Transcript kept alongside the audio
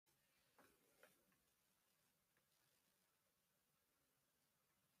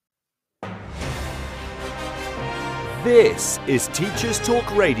This is Teachers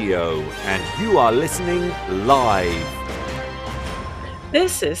Talk Radio, and you are listening live.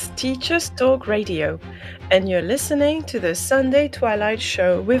 This is Teachers Talk Radio, and you're listening to the Sunday Twilight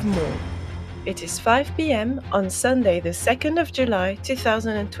show with Maud. It is 5 p.m. on Sunday, the 2nd of July,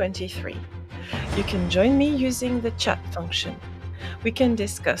 2023. You can join me using the chat function. We can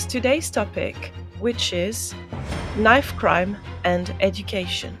discuss today's topic, which is knife crime and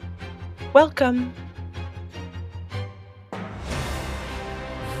education. Welcome!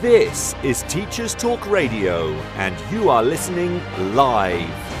 This is Teachers Talk Radio, and you are listening live.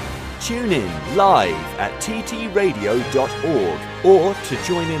 Tune in live at ttradio.org, or to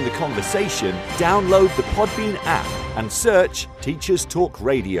join in the conversation, download the Podbean app and search Teachers Talk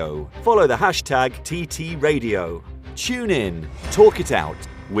Radio. Follow the hashtag TTRadio. Tune in, talk it out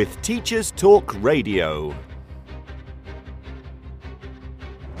with Teachers Talk Radio.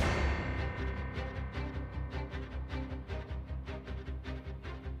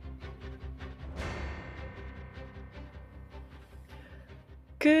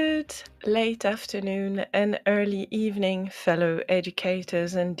 Good late afternoon and early evening, fellow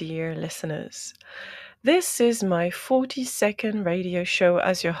educators and dear listeners. This is my 42nd radio show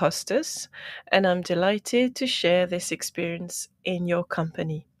as your hostess, and I'm delighted to share this experience in your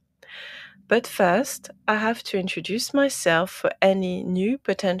company. But first, I have to introduce myself for any new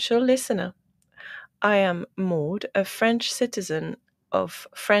potential listener. I am Maud, a French citizen of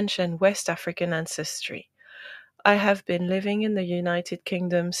French and West African ancestry. I have been living in the United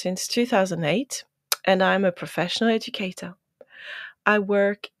Kingdom since 2008, and I'm a professional educator. I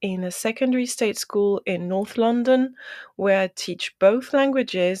work in a secondary state school in North London, where I teach both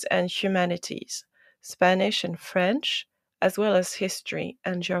languages and humanities, Spanish and French, as well as history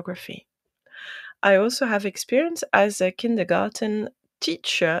and geography. I also have experience as a kindergarten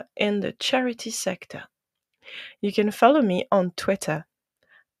teacher in the charity sector. You can follow me on Twitter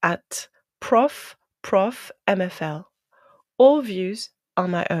at profMFL. All views are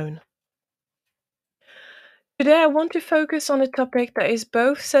my own. Today I want to focus on a topic that is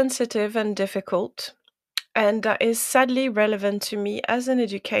both sensitive and difficult, and that is sadly relevant to me as an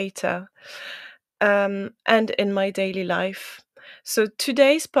educator and in my daily life. So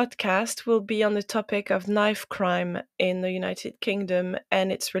today's podcast will be on the topic of knife crime in the United Kingdom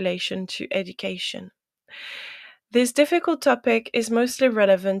and its relation to education. This difficult topic is mostly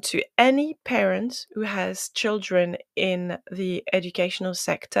relevant to any parent who has children in the educational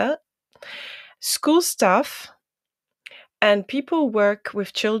sector, school staff, and people work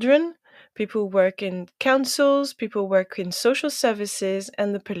with children, people work in councils, people work in social services,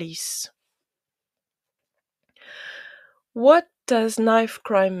 and the police. What does knife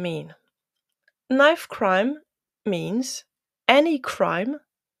crime mean? Knife crime means any crime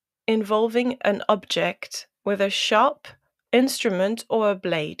involving an object with a sharp instrument or a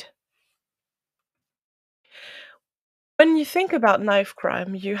blade. When you think about knife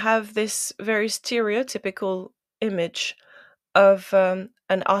crime, you have this very stereotypical image of an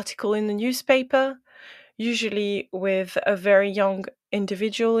article in the newspaper, usually with a very young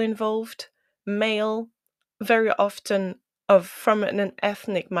individual involved, male, very often from an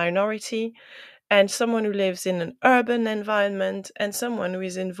ethnic minority, and someone who lives in an urban environment, and someone who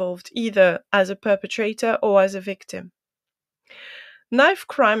is involved either as a perpetrator or as a victim. Knife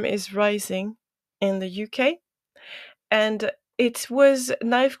crime is rising in the UK, and it was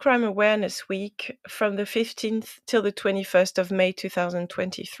Knife Crime Awareness Week from the 15th till the 21st of May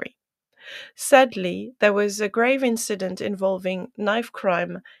 2023. Sadly, there was a grave incident involving knife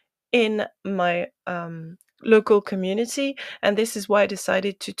crime in my local community, and this is why I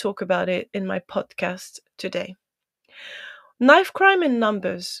decided to talk about it in my podcast today. Knife crime in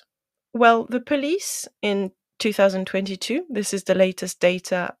numbers. Well, the police in 2022, this is the latest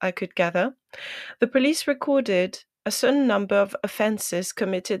data I could gather, the police recorded a certain number of offences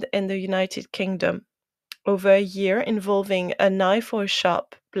committed in the United Kingdom over a year involving a knife or a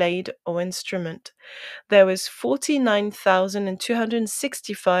sharp blade or instrument. There was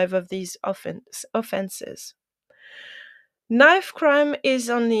 49,265 of these offences. Knife crime is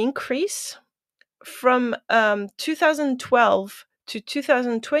on the increase. From 2012 to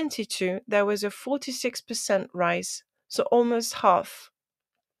 2022, there was a 46% rise, so almost half.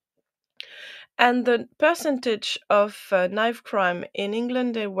 And the percentage of knife crime in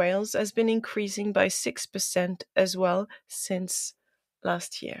England and Wales has been increasing by 6% as well since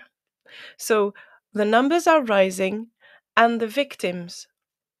last year. So the numbers are rising and the victims'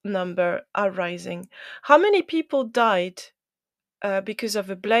 number are rising. How many people died because of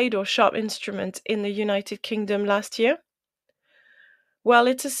a blade or sharp instrument in the United Kingdom last year? Well,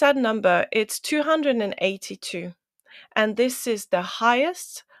 it's a sad number. It's 282. and this is the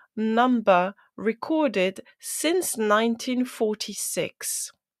highest number recorded since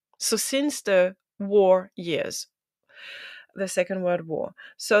 1946. So since the war years, the Second World War.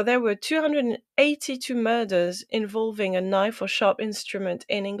 So there were 282 murders involving a knife or sharp instrument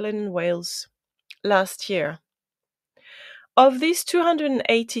in England and Wales last year. Of these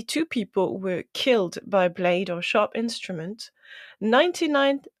 282 people who were killed by blade or sharp instrument,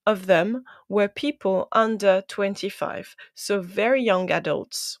 99 of them were people under 25, so very young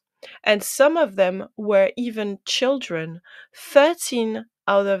adults. And some of them were even children. 13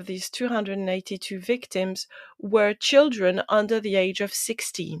 out of these 282 victims were children under the age of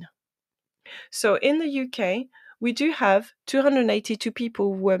 16. So in the UK, we do have 282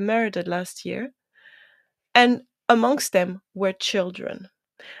 people who were murdered last year, and amongst them were children.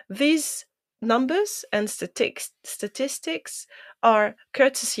 These numbers and statistics are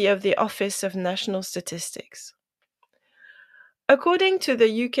courtesy of the Office of National Statistics. According to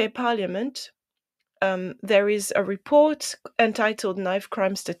the UK Parliament, there is a report entitled Knife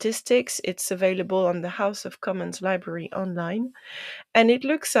Crime Statistics. It's available on the House of Commons Library online, and it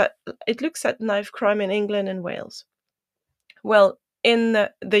looks at knife crime in England and Wales. Well, in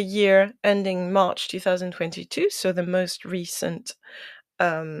the year ending March 2022, so the most recent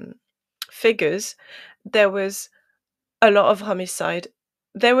figures, there was a lot of homicide.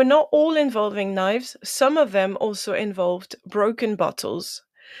 They were not all involving knives. Some of them also involved broken bottles,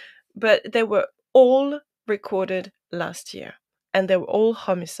 but they were all recorded last year, and they were all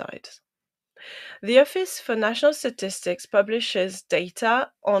homicides. The Office for National Statistics publishes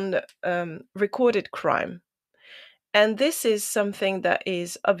data on recorded crime, and this is something that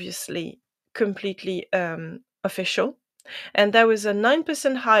is obviously completely official. And there was a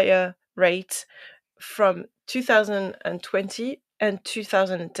 9% higher rate from 2020 and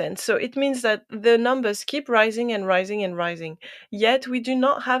 2010. So it means that the numbers keep rising and rising and rising. Yet we do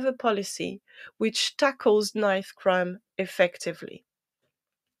not have a policy which tackles knife crime effectively.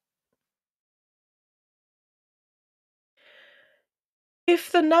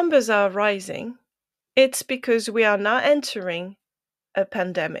 If the numbers are rising, it's because we are now entering a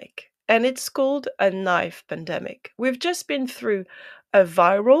pandemic, and it's called a knife pandemic. We've just been through a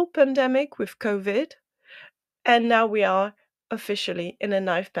viral pandemic with COVID, and now we are officially in a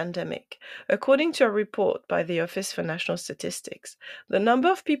knife pandemic. According to a report by the Office for National Statistics, the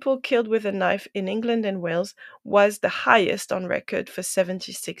number of people killed with a knife in England and Wales was the highest on record for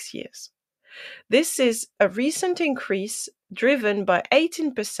 76 years. This is a recent increase driven by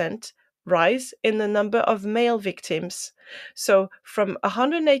 18% rise in the number of male victims. So from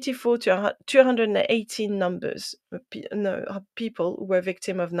 184 to 218 numbers, people who were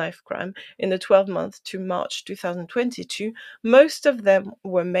victim of knife crime in the 12 months to March 2022. Most of them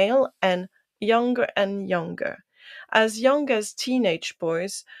were male and younger, as young as teenage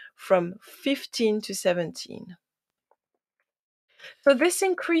boys from 15 to 17. So this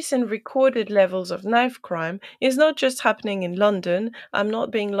increase in recorded levels of knife crime is not just happening in London. I'm not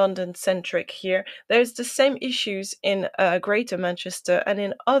being London-centric here. There's the same issues in Greater Manchester and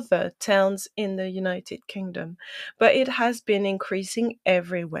in other towns in the United Kingdom, but it has been increasing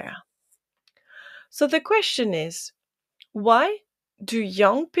everywhere. So the question is, why do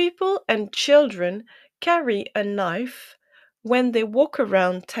young people and children carry a knife when they walk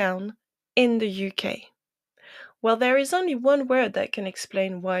around town in the UK? Well, there is only one word that can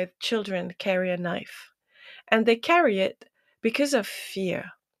explain why children carry a knife, and they carry it because of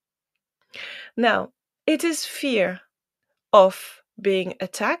fear. Now, it is fear of being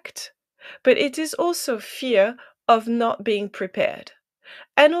attacked, but it is also fear of not being prepared,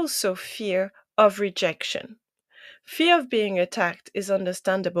 and also fear of rejection. Fear of being attacked is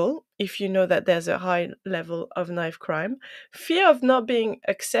understandable if you know that there's a high level of knife crime. Fear of not being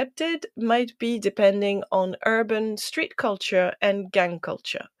accepted might be depending on urban street culture and gang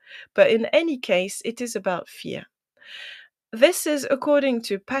culture. But in any case, it is about fear. This is according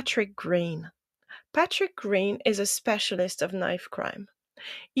to Patrick Green. Patrick Green is a specialist of knife crime.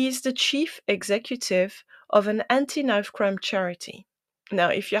 He is the chief executive of an anti-knife crime charity. Now,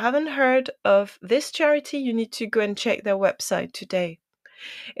 if you haven't heard of this charity, you need to go and check their website today.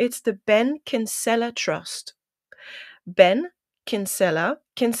 It's the Ben Kinsella Trust. Ben Kinsella,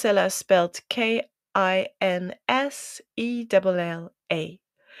 Kinsella spelled Kinsella.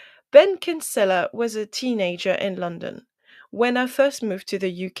 Ben Kinsella was a teenager in London when I first moved to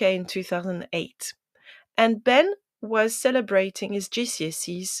the UK in 2008. And Ben was celebrating his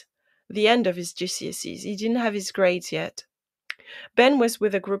GCSEs, the end of his GCSEs. He didn't have his grades yet. Ben was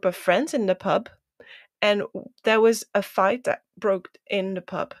with a group of friends in the pub, and there was a fight that broke in the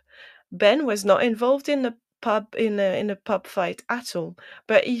pub. Ben was not involved in the in a pub fight at all.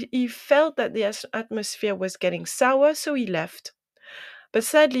 But he felt that the atmosphere was getting sour, so he left. But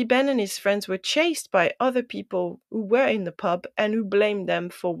sadly, Ben and his friends were chased by other people who were in the pub and who blamed them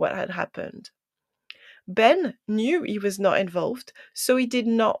for what had happened. Ben knew he was not involved, so he did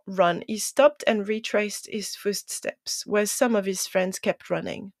not run. He stopped and retraced his footsteps, where some of his friends kept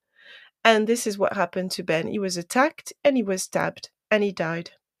running. And this is what happened to Ben. He was attacked and he was stabbed and he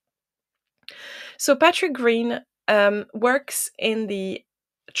died. So Patrick Green works in the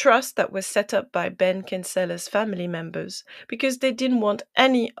trust that was set up by Ben Kinsella's family members because they didn't want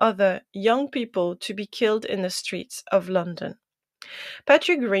any other young people to be killed in the streets of London.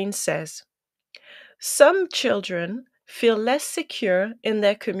 Patrick Green says, "Some children feel less secure in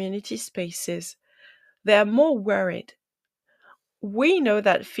their community spaces. They are more worried. We know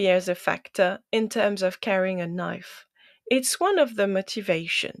that fear is a factor in terms of carrying a knife. It's one of the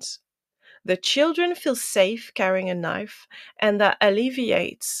motivations. The children feel safe carrying a knife, and that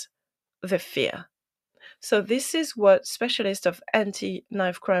alleviates the fear." So this is what specialists of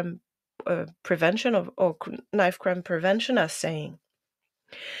anti-knife crime prevention or knife crime prevention are saying.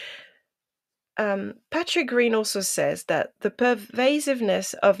 Patrick Green also says that the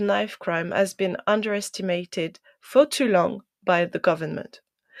pervasiveness of knife crime has been underestimated for too long by the government.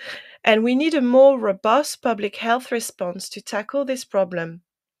 And we need a more robust public health response to tackle this problem,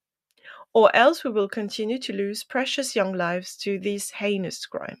 or else we will continue to lose precious young lives to this heinous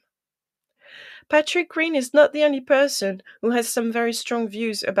crime. Patrick Green is not the only person who has some very strong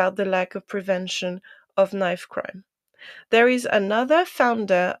views about the lack of prevention of knife crime. There is another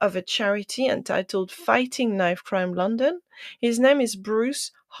founder of a charity entitled Fighting Knife Crime London. His name is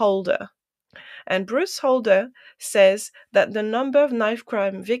Bruce Holder. And Bruce Holder says that the number of knife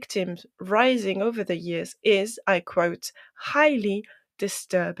crime victims rising over the years is, I quote, highly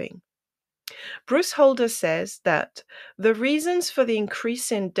disturbing. Bruce Holder says that the reasons for the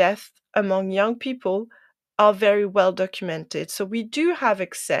increase in death among young people are very well documented. So we do have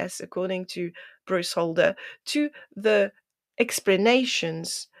access, according to Bruce Holder, to the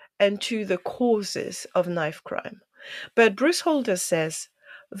explanations and to the causes of knife crime. But Bruce Holder says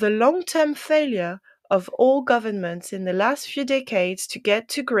the long-term failure of all governments in the last few decades to get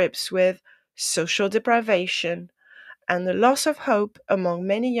to grips with social deprivation and the loss of hope among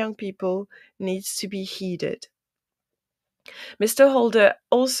many young people needs to be heeded. Mr. Holder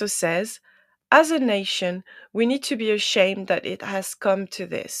also says, as a nation, we need to be ashamed that it has come to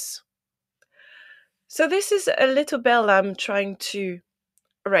this. So this is a little bell I'm trying to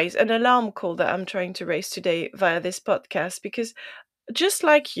raise, an alarm call that I'm trying to raise today via this podcast, because just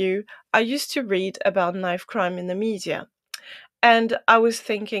like you, I used to read about knife crime in the media. And I was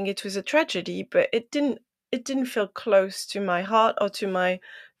thinking it was a tragedy, but it didn't feel close to my heart or to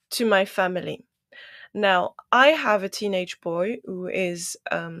my family. Now, I have a teenage boy who is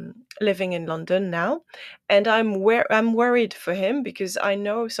living in London now, and I'm worried for him because I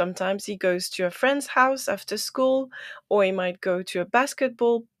know sometimes he goes to a friend's house after school, or he might go to a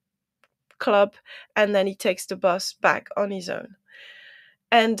basketball club, and then he takes the bus back on his own.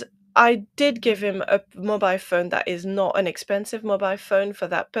 And I did give him a mobile phone that is not an expensive mobile phone for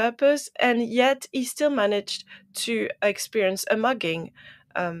that purpose, and yet he still managed to experience a mugging.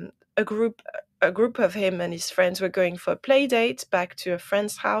 A group of him and his friends were going for a play date back to a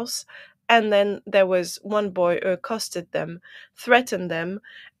friend's house, and then there was one boy who accosted them, threatened them,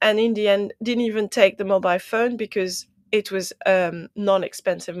 and in the end didn't even take the mobile phone because it was a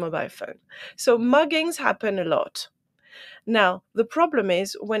non-expensive mobile phone. So muggings happen a lot. Now, the problem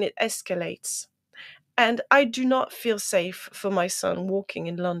is when it escalates. And I do not feel safe for my son walking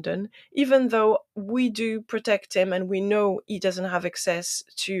in London, even though we do protect him and we know he doesn't have access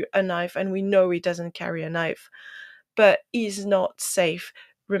to a knife and we know he doesn't carry a knife. But he's not safe.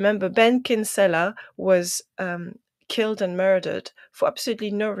 Remember, Ben Kinsella was killed and murdered for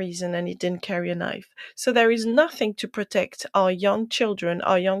absolutely no reason, and he didn't carry a knife. So there is nothing to protect our young children,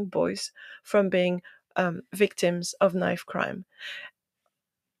 our young boys, from being victims of knife crime.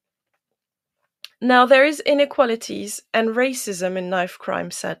 Now, there is inequalities and racism in knife crime,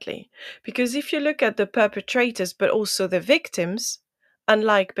 sadly, because if you look at the perpetrators but also the victims,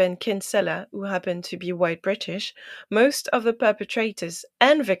 unlike Ben Kinsella, who happened to be white British, most of the perpetrators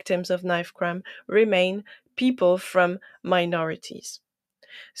and victims of knife crime remain people from minorities.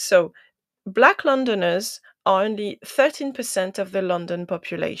 So, Black Londoners are only 13% of the London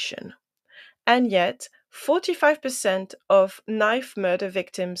population. And yet, 45% of knife murder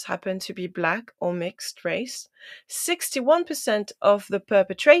victims happen to be Black or mixed race. 61% of the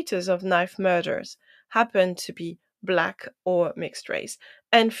perpetrators of knife murders happen to be Black or mixed race.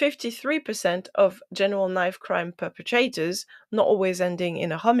 And 53% of general knife crime perpetrators, not always ending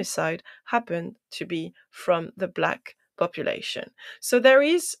in a homicide, happen to be from the Black population. So there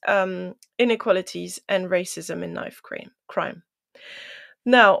is inequalities and racism in knife crime.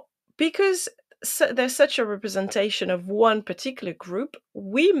 Now, because there's such a representation of one particular group,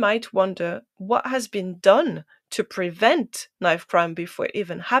 we might wonder what has been done to prevent knife crime before it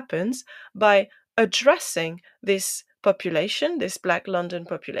even happens by addressing this population, this Black London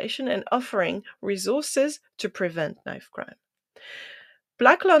population, and offering resources to prevent knife crime.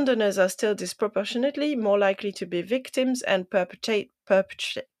 Black Londoners are still disproportionately more likely to be victims and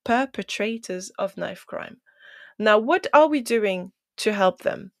perpetrators of knife crime. Now, what are we doing to help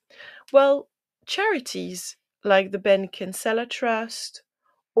them? Well, charities like the Ben Kinsella Trust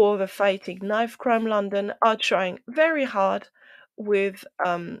or the Fighting Knife Crime London are trying very hard with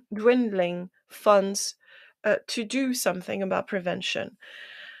dwindling funds to do something about prevention.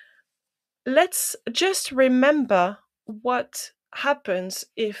 Let's just remember what happens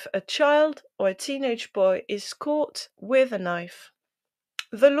if a child or a teenage boy is caught with a knife.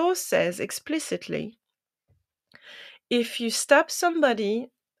 The law says explicitly, if you stab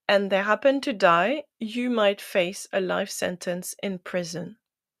somebody and they happen to die, you might face a life sentence in prison.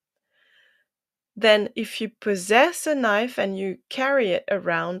 Then, if you possess a knife and you carry it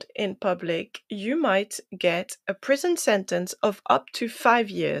around in public, you might get a prison sentence of up to 5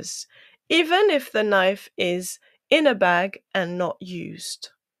 years, even if the knife is in a bag and not used.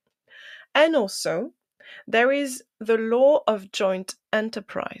 And also, there is the law of joint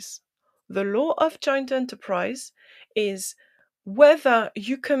enterprise. The law of joint enterprise is whether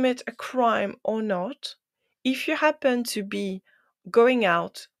you commit a crime or not, if you happen to be going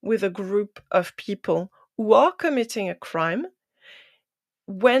out with a group of people who are committing a crime,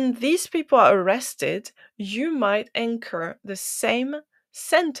 when these people are arrested, you might incur the same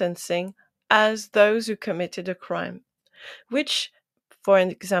sentencing as those who committed a crime. Which, for an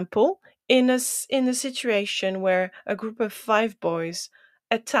example, in a situation where a group of 5 boys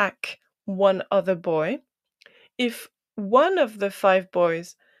attack one other boy, if one of the 5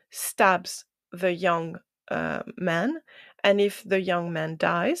 boys stabs the young man, and if the young man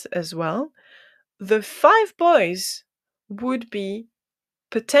dies as well, the 5 boys would be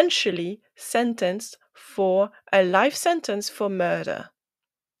potentially sentenced for a life sentence for murder.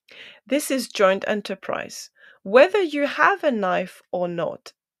 This is joint enterprise. Whether you have a knife or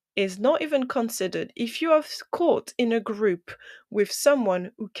not is not even considered. If you are caught in a group with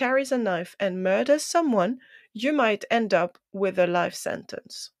someone who carries a knife and murders someone, you might end up with a life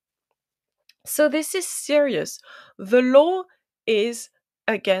sentence. So this is serious. The law is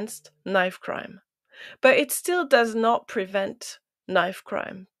against knife crime, but it still does not prevent knife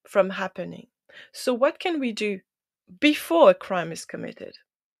crime from happening. So what can we do before a crime is committed?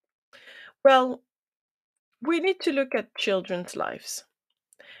 Well, we need to look at children's lives.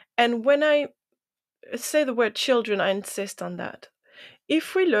 And when I say the word children, I insist on that.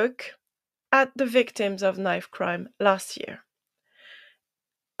 If we look at the victims of knife crime last year,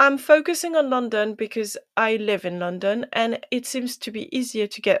 I'm focusing on London because I live in London and it seems to be easier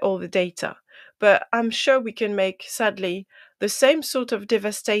to get all the data. But I'm sure we can make, sadly, the same sort of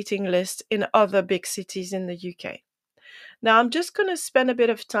devastating list in other big cities in the UK. Now, I'm just going to spend a bit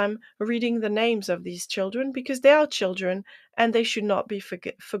of time reading the names of these children because they are children and they should not be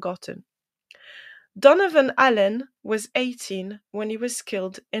forgotten. Donovan Allen was 18 when he was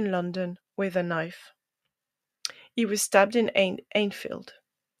killed in London with a knife. He was stabbed in Enfield.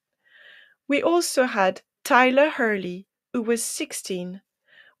 We also had Tyler Hurley, who was 16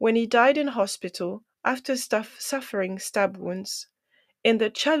 when he died in hospital after suffering stab wounds in the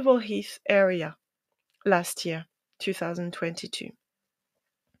Chadwell Heath area last year, 2022.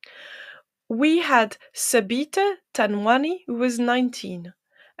 We had Sabita Tanwani, who was 19,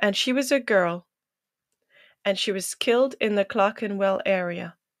 and she was a girl, and she was killed in the Clerkenwell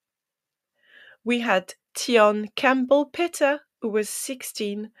area. We had Tion Campbell Pitter, who was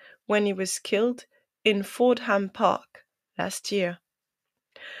 16 when he was killed in Fordham Park last year.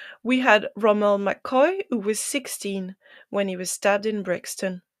 We had Rommel McCoy, who was 16 when he was stabbed in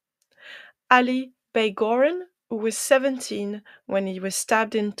Brixton. Ali Baygoran, who was 17 when he was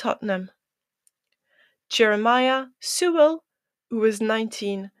stabbed in Tottenham. Jeremiah Sewell, who was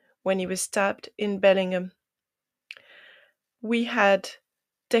 19 when he was stabbed in Bellingham. We had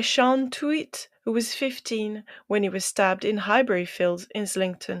Deshaun Tuit, who was 15 when he was stabbed in Highbury Fields,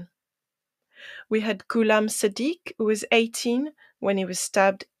 Islington. We had Ghulam Sadiq, who was 18 when he was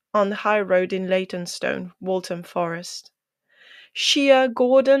stabbed on the High Road in Leytonstone, Waltham Forest. Shia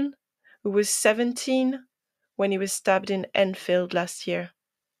Gordon, who was 17 when he was stabbed in Enfield last year.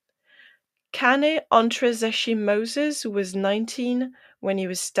 Kane Ontrezeshi Moses, who was 19 when he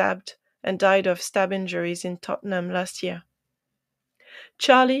was stabbed and died of stab injuries in Tottenham last year.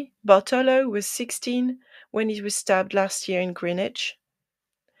 Charlie Bartolo was 16 when he was stabbed last year in Greenwich.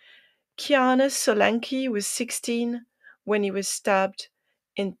 Kiana Solanki was 16 when he was stabbed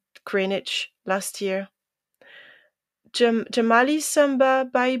in Greenwich last year. Jamali Samba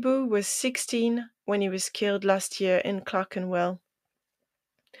Baibu was 16 when he was killed last year in Clerkenwell.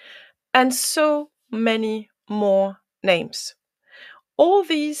 And so many more names. All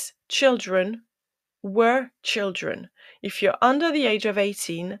these children were children. If you're under the age of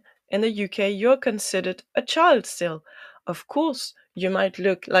 18 in the UK, you're considered a child still. Of course, you might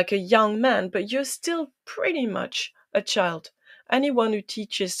look like a young man, but you're still pretty much a child. Anyone who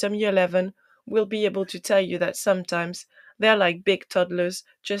teaches some year 11 will be able to tell you that sometimes they're like big toddlers,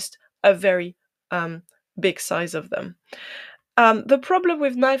 just a very big size of them. The problem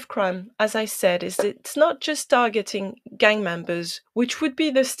with knife crime, as I said, is that it's not just targeting gang members, which would be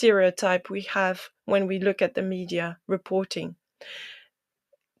the stereotype we have when we look at the media reporting.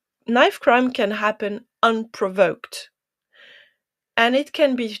 Knife crime can happen unprovoked. And it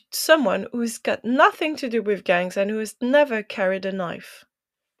can be someone who's got nothing to do with gangs and who has never carried a knife.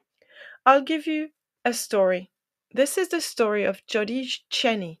 I'll give you a story. This is the story of Jodie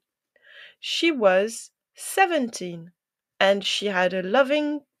Cheney. She was 17 and she had a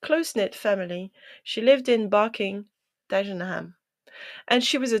loving, close-knit family. She lived in Barking, Dagenham. And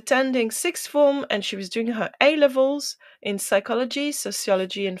she was attending sixth form and she was doing her A-levels in psychology,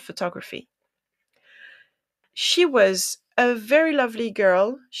 sociology, and photography. She was a very lovely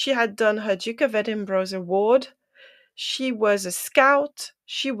girl. She had done her Duke of Edinburgh's award. She was a scout.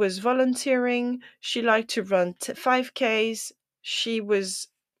 She was volunteering. She liked to run 5Ks. She was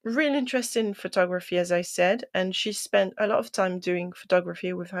really interested in photography, as I said, and she spent a lot of time doing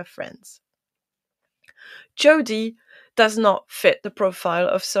photography with her friends. Jodie does not fit the profile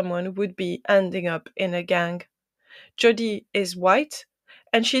of someone who would be ending up in a gang. Jodie is white,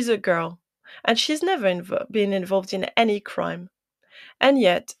 and she's a girl, and she's never been involved in any crime. And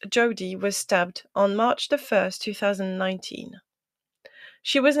yet, Jodie was stabbed on March the 1st, 2019.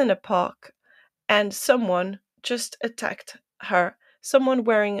 She was in a park, and someone just attacked her, someone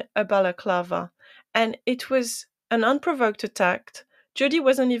wearing a balaclava, and it was an unprovoked attack. Jodie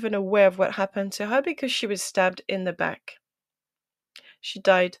wasn't even aware of what happened to her because she was stabbed in the back. She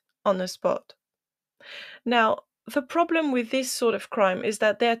died on the spot. Now, the problem with this sort of crime is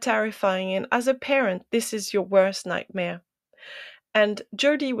that they're terrifying, and as a parent, this is your worst nightmare. And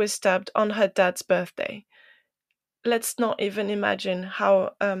Jodie was stabbed on her dad's birthday. Let's not even imagine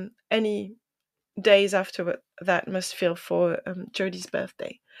how any days after that must feel for Jodie's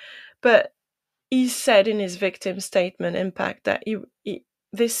birthday. But he said in his victim statement, Impact, that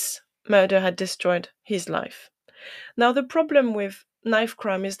this murder had destroyed his life. Now, the problem with knife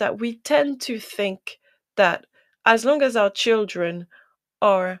crime is that we tend to think that as long as our children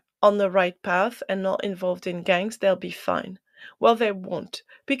are on the right path and not involved in gangs, they'll be fine. Well, they won't,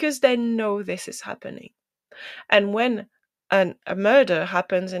 because they know this is happening. And when a murder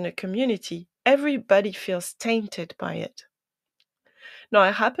happens in a community, everybody feels tainted by it. Now,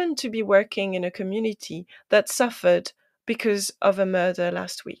 I happened to be working in a community that suffered because of a murder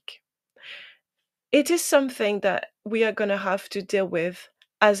last week. It is something that we are going to have to deal with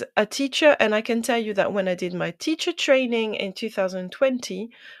as a teacher, and I can tell you that when I did my teacher training in 2020,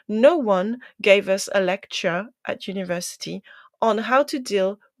 no one gave us a lecture at university on how to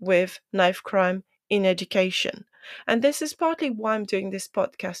deal with knife crime in education. And this is partly why I'm doing this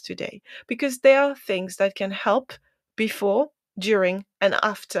podcast today, because there are things that can help before, during, and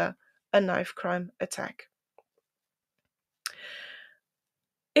after a knife crime attack.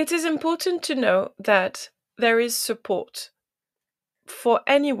 It is important to know that there is support for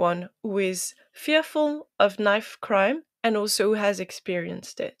anyone who is fearful of knife crime and also who has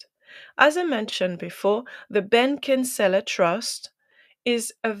experienced it. As I mentioned before, the Ben Kinsella Trust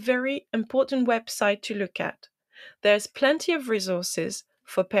is a very important website to look at. There's plenty of resources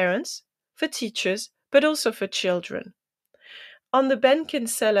for parents, for teachers, but also for children. On the Ben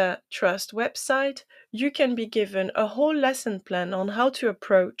Kinsella Trust website, you can be given a whole lesson plan on how to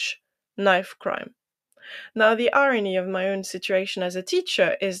approach knife crime. Now, the irony of my own situation as a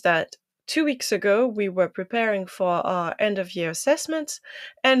teacher is that 2 weeks ago, we were preparing for our end of year assessments,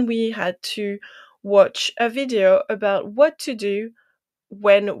 and we had to watch a video about what to do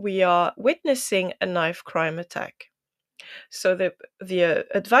when we are witnessing a knife crime attack. So the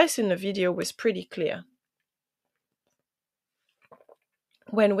advice in the video was pretty clear.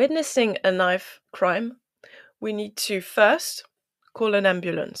 When witnessing a knife crime, we need to first call an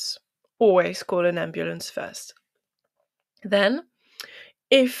ambulance always call an ambulance first. Then,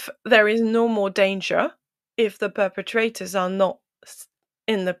 if there is no more danger, if the perpetrators are not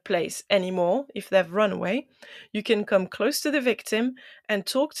in the place anymore, if they've run away, you can come close to the victim and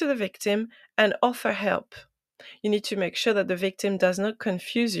talk to the victim and offer help. You need to make sure that the victim does not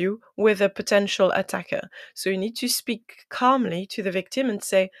confuse you with a potential attacker. So you need to speak calmly to the victim and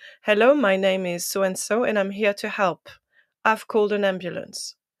say, "Hello, my name is so and so, and I'm here to help. I've called an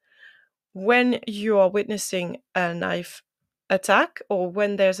ambulance." When you are witnessing a knife attack, or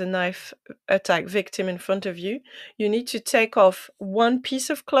when there's a knife attack victim in front of you, you need to take off one piece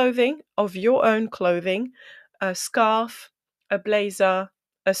of clothing, of your own clothing, a scarf, a blazer,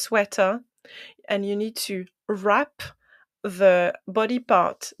 a sweater, and you need to wrap the body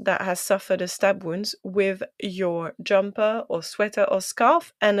part that has suffered a stab wound with your jumper or sweater or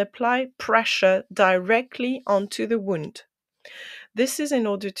scarf and apply pressure directly onto the wound. This is in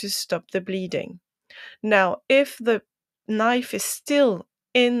order to stop the bleeding. Now, if the knife is still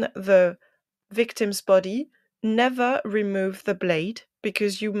in the victim's body, never remove the blade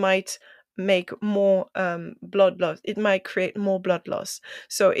because you might make more blood loss. It might create more blood loss.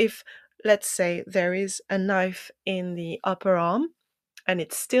 So if, let's say, there is a knife in the upper arm and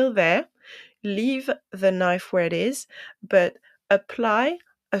it's still there, leave the knife where it is, but apply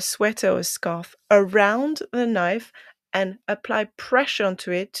a sweater or scarf around the knife and apply pressure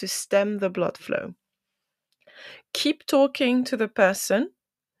onto it to stem the blood flow. Keep talking to the person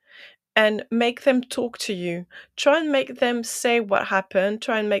and make them talk to you. Try and make them say what happened.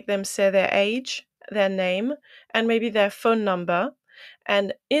 Try and make them say their age, their name, and maybe their phone number.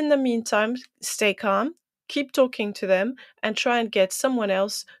 And in the meantime, stay calm, keep talking to them, and try and get someone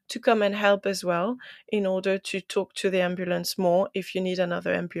else to come and help as well in order to talk to the ambulance more if you need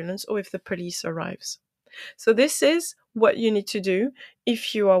another ambulance or if the police arrives. So this is what you need to do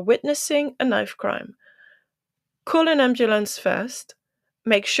if you are witnessing a knife crime. Call an ambulance first.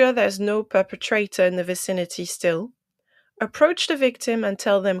 Make sure there's no perpetrator in the vicinity still. Approach the victim and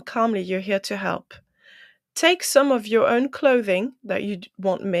tell them calmly you're here to help. Take some of your own clothing that you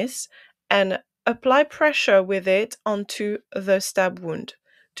won't miss and apply pressure with it onto the stab wound.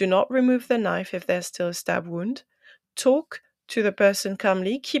 Do not remove the knife if there's still a stab wound. Talk to the person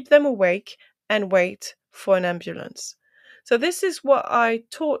calmly, keep them awake, and wait for an ambulance. So this is what I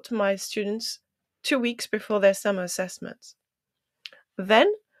taught my students 2 weeks before their summer assessments.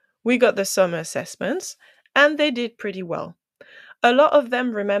 Then we got the summer assessments and they did pretty well. A lot of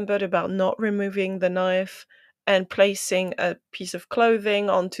them remembered about not removing the knife and placing a piece of clothing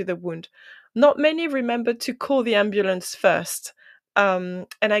onto the wound. Not many remembered to call the ambulance first. And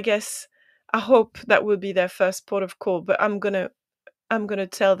I hope that will be their first port of call, but I'm gonna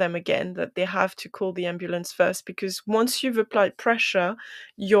tell them again that they have to call the ambulance first, because once you've applied pressure,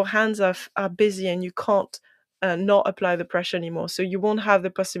 your hands are busy and you can't not apply the pressure anymore. So you won't have the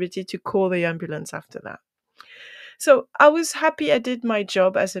possibility to call the ambulance after that. So I was happy I did my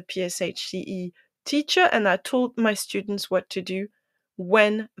job as a PSHCE teacher, and I told my students what to do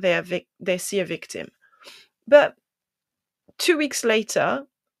when they see a victim. But 2 weeks later,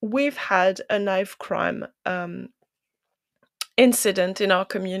 we've had a knife crime incident in our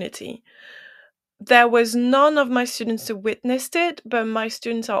community. There was none of my students who witnessed it, but my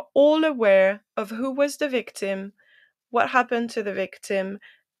students are all aware of who was the victim, what happened to the victim,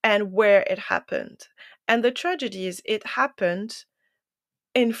 and where it happened. And the tragedy is it happened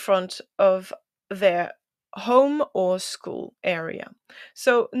in front of their home or school area.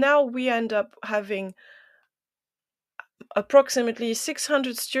 So now we end up having approximately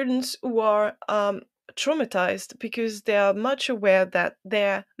 600 students who are traumatized because they are much aware that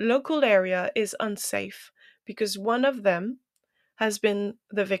their local area is unsafe because one of them has been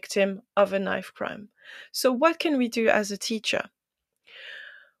the victim of a knife crime. So what can we do as a teacher?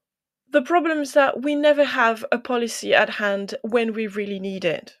 The problem is that we never have a policy at hand when we really need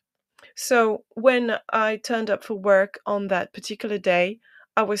it. So when I turned up for work on that particular day,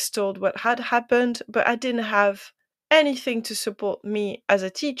 I was told what had happened, but I didn't have anything to support me as a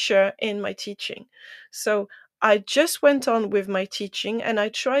teacher in my teaching. So I just went on with my teaching and I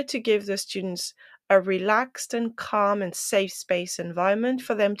tried to give the students a relaxed and calm and safe space environment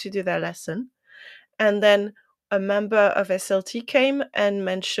for them to do their lesson. And then a member of SLT came and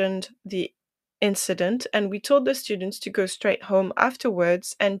mentioned the incident, and we told the students to go straight home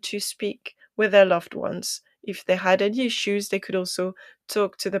afterwards and to speak with their loved ones. If they had any issues, they could also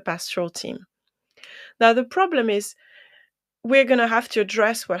talk to the pastoral team. Now, the problem is we're going to have to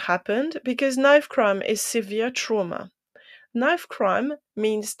address what happened because knife crime is severe trauma. Knife crime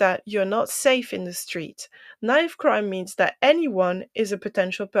means that you're not safe in the street. Knife crime means that anyone is a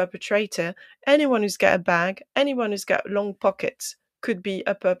potential perpetrator. Anyone who's got a bag, anyone who's got long pockets could be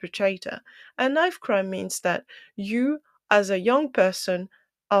a perpetrator. And knife crime means that you, as a young person,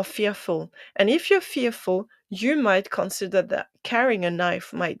 are fearful. And if you're fearful, you might consider that carrying a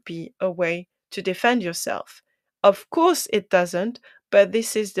knife might be a way to defend yourself. Of course, it doesn't, but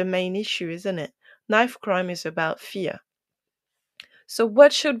this is the main issue, isn't it? Knife crime is about fear. So,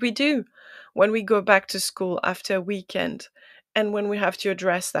 what should we do when we go back to school after a weekend and when we have to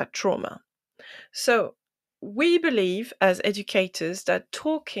address that trauma? So, we believe as educators that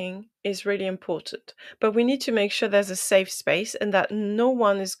talking is really important, but we need to make sure there's a safe space and that no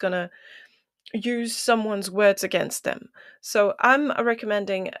one is going to use someone's words against them. So, I'm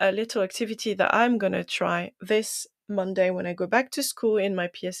recommending a little activity that I'm going to try this Monday when I go back to school in my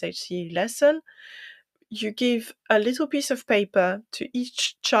PSHC lesson. You give a little piece of paper to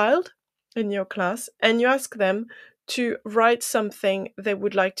each child in your class and you ask them to write something they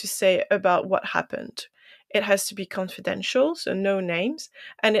would like to say about what happened. It has to be confidential, so no names,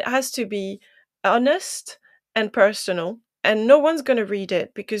 and it has to be honest and personal. And no one's going to read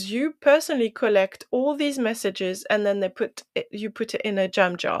it because you personally collect all these messages and then you put it in a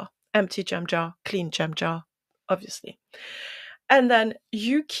jam jar, empty jam jar, clean jam jar, obviously. And then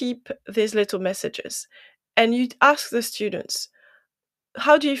you keep these little messages and you ask the students,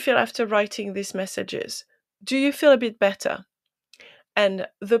 how do you feel after writing these messages? Do you feel a bit better? And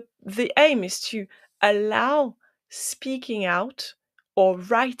the aim is to allow speaking out or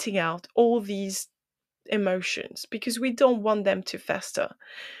writing out all these emotions because we don't want them to fester.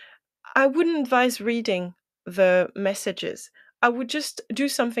 I wouldn't advise reading the messages. I would just do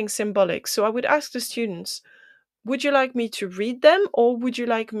something symbolic. So I would ask the students, would you like me to read them or would you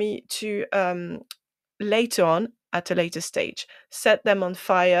like me to later on, at a later stage, set them on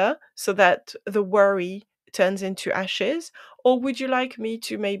fire so that the worry turns into ashes? Or would you like me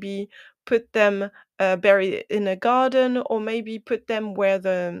to maybe put them buried in a garden or maybe put them where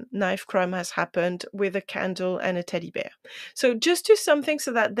the knife crime has happened with a candle and a teddy bear? So just do something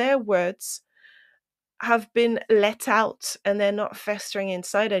so that their words have been let out and they're not festering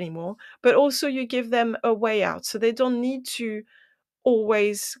inside anymore, but also you give them a way out so they don't need to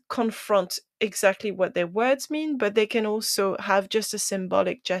always confront exactly what their words mean, but they can also have just a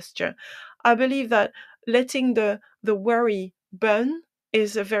symbolic gesture. I believe that letting the worry burn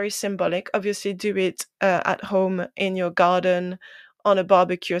is a very symbolic. Obviously, do it at home in your garden on a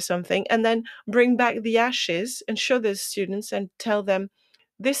barbecue or something, and then bring back the ashes and show the students and tell them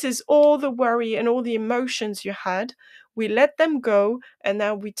this is all the worry and all the emotions you had. We let them go and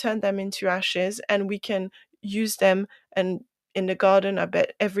now we turn them into ashes and we can use them. And in the garden, I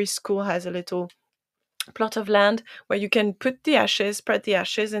bet every school has a little plot of land where you can put the ashes, spread the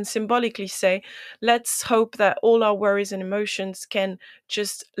ashes, and symbolically say, let's hope that all our worries and emotions can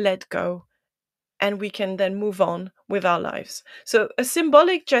just let go and we can then move on with our lives. So a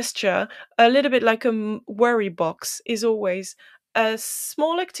symbolic gesture, a little bit like a worry box, is always a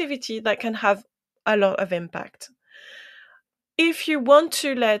small activity that can have a lot of impact. If you want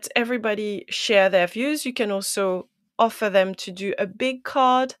to let everybody share their views, you can also offer them to do a big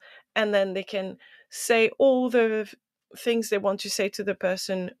card and then they can say all the things they want to say to the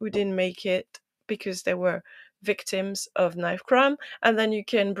person who didn't make it because they were victims of knife crime, and then you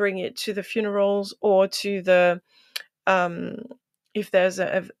can bring it to the funerals or to the um if there's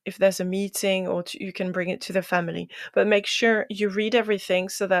a meeting, or you can bring it to the family, but make sure you read everything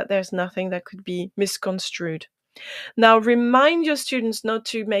so that there's nothing that could be misconstrued. Now, remind your students not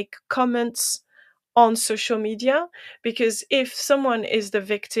to make comments on social media, because if someone is the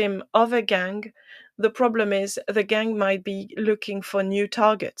victim of a gang, the problem is the gang might be looking for new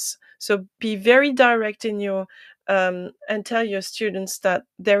targets. So be very direct in your and tell your students that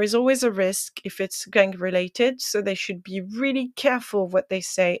there is always a risk if it's gang related, so they should be really careful what they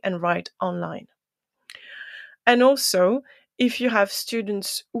say and write online. And also, if you have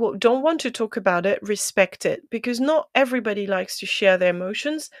students who don't want to talk about it, respect it, because not everybody likes to share their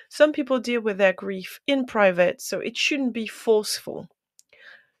emotions. Some people deal with their grief in private, so it shouldn't be forceful.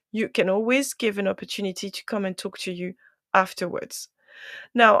 You can always give an opportunity to come and talk to you afterwards.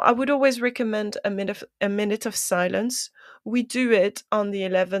 Now, I would always recommend a minute of silence. We do it on the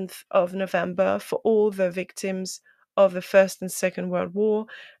 11th of November for all the victims of the First and Second World War.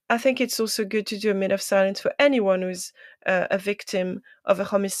 I think it's also good to do a minute of silence for anyone who's a victim of a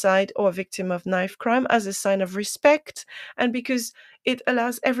homicide or a victim of knife crime, as a sign of respect, and because it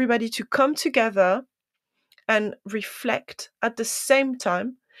allows everybody to come together and reflect at the same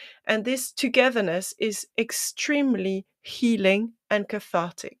time. And this togetherness is extremely healing and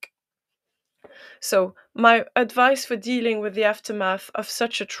cathartic. So, my advice for dealing with the aftermath of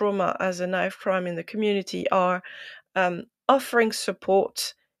such a trauma as a knife crime in the community are offering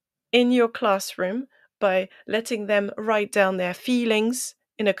support in your classroom by letting them write down their feelings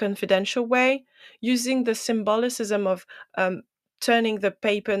in a confidential way, using the symbolicism of turning the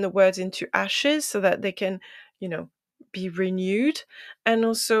paper and the words into ashes so that they can, be renewed, and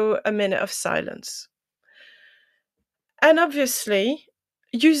also a minute of silence. And obviously,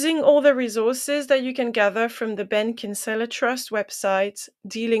 using all the resources that you can gather from the Ben Kinsella Trust website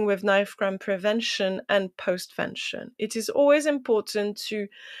dealing with knife crime prevention and postvention. It is always important to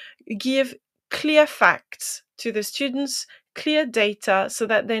give clear facts to the students, clear data, so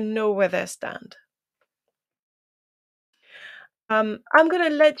that they know where they stand. I'm going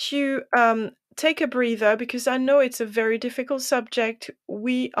to let you take a breather because I know it's a very difficult subject.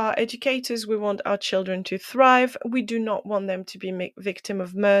 We are educators. We want our children to thrive. We do not want them to be victim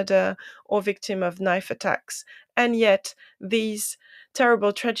of murder or victim of knife attacks. And yet these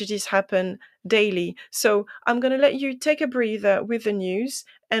terrible tragedies happen daily. So I'm going to let you take a breather with the news,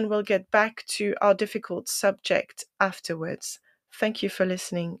 and we'll get back to our difficult subject afterwards. Thank you for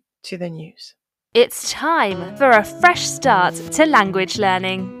listening to the news. It's time for a fresh start to language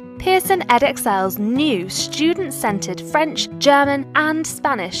learning. Pearson EdXL's new student-centred French, German and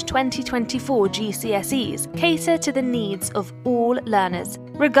Spanish 2024 GCSEs cater to the needs of all learners,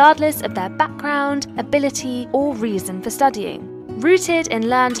 regardless of their background, ability or reason for studying. Rooted in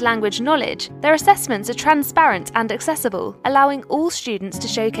learned language knowledge, their assessments are transparent and accessible, allowing all students to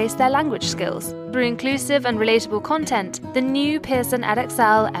showcase their language skills. Through inclusive and relatable content, the new Pearson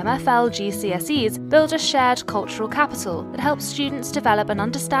EdXL MFL GCSEs build a shared cultural capital that helps students develop an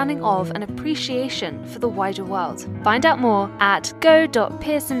understanding of and appreciation for the wider world. Find out more at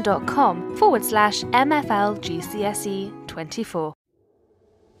go.pearson.com/MFL GCSE 24.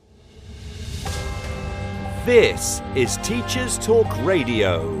 This is Teachers Talk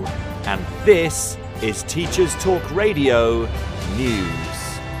Radio, and this is Teachers Talk Radio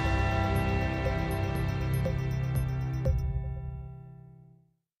News.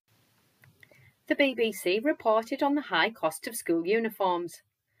 The BBC reported on the high cost of school uniforms.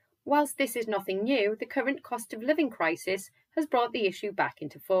 Whilst this is nothing new, the current cost of living crisis has brought the issue back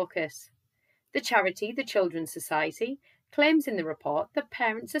into focus. The charity, the Children's Society, claims in the report that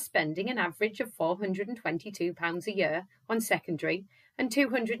parents are spending an average of £422 a year on secondary and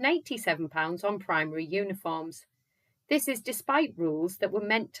 £287 on primary uniforms. This is despite rules that were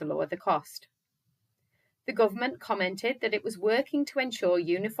meant to lower the cost. The government commented that it was working to ensure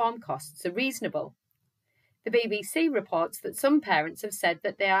uniform costs are reasonable. The BBC reports that some parents have said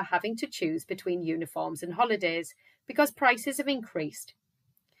that they are having to choose between uniforms and holidays because prices have increased.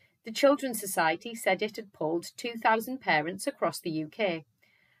 The Children's Society said it had polled 2,000 parents across the UK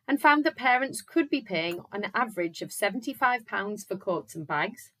and found that parents could be paying an average of £75 for coats and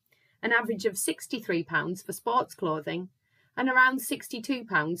bags, an average of £63 for sports clothing, and around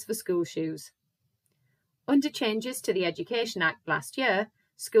 £62 for school shoes. Under changes to the Education Act last year,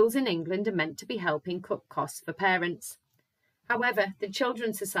 schools in England are meant to be helping cut costs for parents. However, the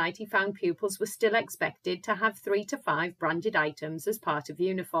Children's Society found pupils were still expected to have 3 to 5 branded items as part of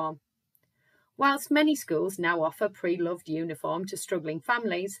uniform. Whilst many schools now offer pre-loved uniform to struggling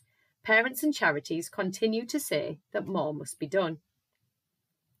families, parents and charities continue to say that more must be done.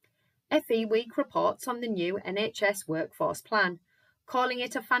 FE Week reports on the new NHS workforce plan, calling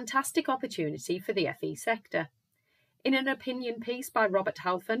it a fantastic opportunity for the FE sector. In an opinion piece by Robert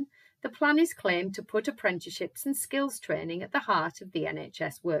Halfon, the plan is claimed to put apprenticeships and skills training at the heart of the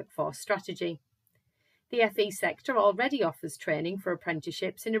NHS workforce strategy. The FE sector already offers training for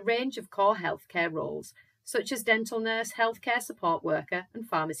apprenticeships in a range of core healthcare roles, such as dental nurse, healthcare support worker and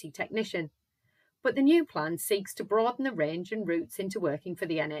pharmacy technician. But the new plan seeks to broaden the range and routes into working for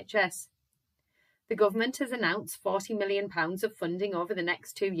the NHS. The government has announced £40 million of funding over the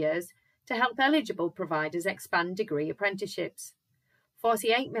next 2 years to help eligible providers expand degree apprenticeships.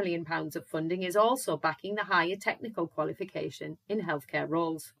 £48 million of funding is also backing the higher technical qualification in healthcare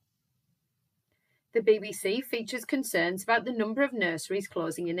roles. The BBC features concerns about the number of nurseries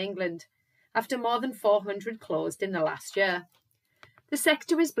closing in England, after more than 400 closed in the last year. The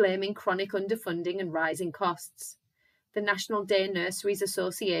sector is blaming chronic underfunding and rising costs. The National Day Nurseries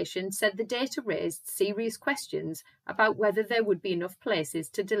Association said the data raised serious questions about whether there would be enough places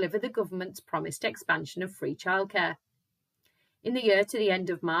to deliver the government's promised expansion of free childcare. In the year to the end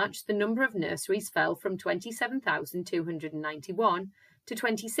of March, the number of nurseries fell from 27,291 to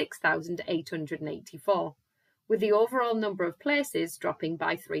 26,884, with the overall number of places dropping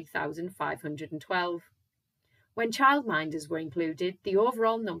by 3,512. When childminders were included, the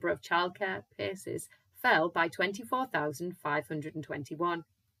overall number of childcare places fell by 24,521.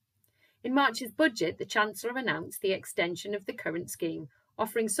 In March's budget, the Chancellor announced the extension of the current scheme,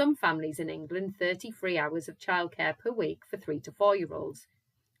 offering some families in England 33 hours of childcare per week for 3 to 4-year-olds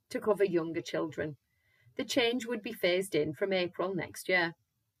to cover younger children. The change would be phased in from April next year.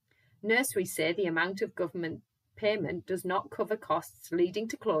 Nurseries say the amount of government payment does not cover costs, leading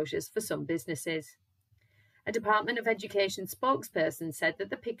to closures for some businesses. A Department of Education spokesperson said that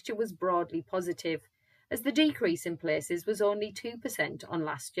the picture was broadly positive, as the decrease in places was only 2% on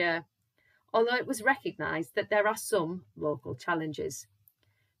last year, although it was recognised that there are some local challenges.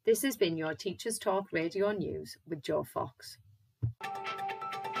 This has been your Teachers Talk Radio News with Joe Fox.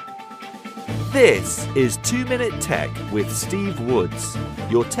 This is 2 Minute Tech with Steve Woods,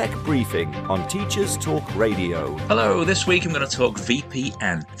 your tech briefing on Teachers Talk Radio. Hello, this week I'm going to talk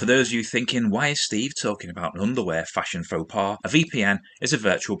VPN. For those of you thinking, why is Steve talking about an underwear fashion faux pas? A VPN is a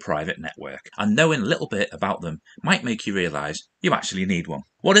virtual private network, and knowing a little bit about them might make you realise you actually need one.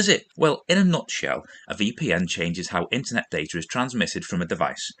 What is it? Well, in a nutshell, a VPN changes how internet data is transmitted from a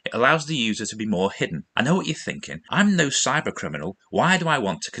device. It allows the user to be more hidden. I know what you're thinking. I'm no cyber criminal. Why do I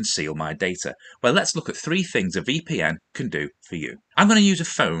want to conceal my data? Well, let's look at 3 things a VPN can do for you. I'm going to use a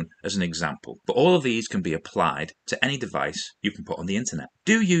phone as an example, but all of these can be applied to any device you can put on the internet.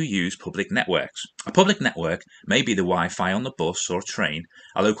 Do you use public networks? A public network may be the Wi-Fi on the bus or train,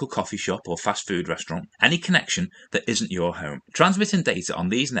 a local coffee shop or fast food restaurant, any connection that isn't your home. Transmitting data on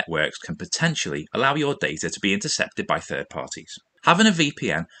these networks can potentially allow your data to be intercepted by third parties. Having a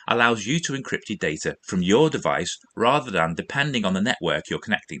VPN allows you to encrypt your data from your device rather than depending on the network you're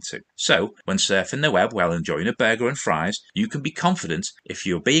connecting to. So, when surfing the web while enjoying a burger and fries, you can be confident if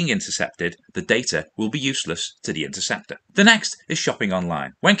you're being intercepted, the data will be useless to the interceptor. The next is shopping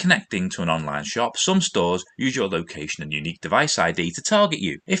online. When connecting to an online shop, some stores use your location and unique device ID to target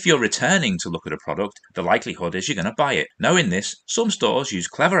you. If you're returning to look at a product, the likelihood is you're going to buy it. Knowing this, some stores use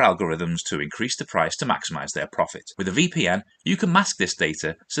clever algorithms to increase the price to maximize their profit. With a VPN, you can mask this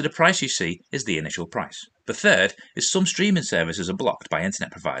data so the price you see is the initial price. The third is some streaming services are blocked by internet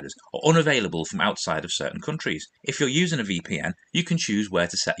providers or unavailable from outside of certain countries. If you're using a VPN, you can choose where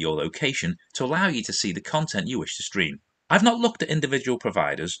to set your location to allow you to see the content you wish to stream. I've not looked at individual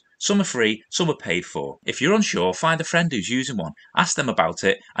providers. Some are free, some are paid for. If you're unsure, find a friend who's using one, ask them about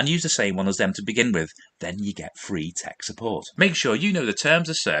it, and use the same one as them to begin with. Then you get free tech support. Make sure you know the terms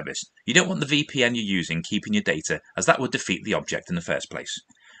of service. You don't want the VPN you're using keeping your data, as that would defeat the object in the first place.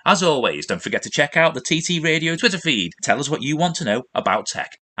 As always, don't forget to check out the TT Radio Twitter feed. Tell us what you want to know about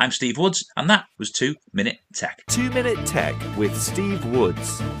tech. I'm Steve Woods, and that was 2 Minute Tech. 2 Minute Tech with Steve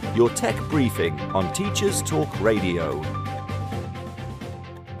Woods, your tech briefing on Teachers Talk Radio.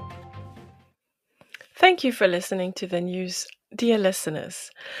 Thank you for listening to the news, dear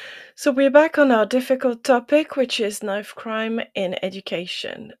listeners. So we're back on our difficult topic, which is knife crime in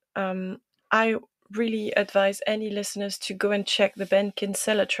education. I really advise any listeners to go and check the Ben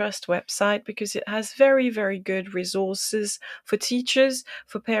Kinsella Trust website, because it has very, very good resources for teachers,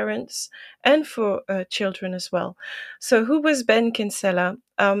 for parents, and for children as well. So who was Ben Kinsella?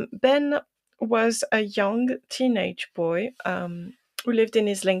 Ben was a young teenage boy who lived in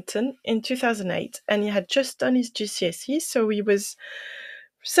Islington in 2008, and he had just done his GCSE, so he was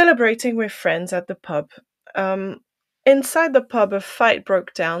celebrating with friends at the pub. Inside the pub, a fight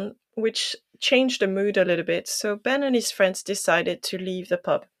broke down, which changed the mood a little bit, so Ben and his friends decided to leave the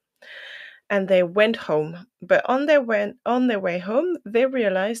pub. And they went home. But on their way home, they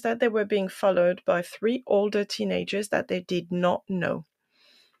realized that they were being followed by 3 older teenagers that they did not know.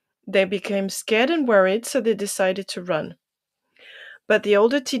 They became scared and worried, so they decided to run. But the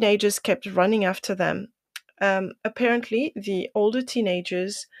older teenagers kept running after them. Apparently, the older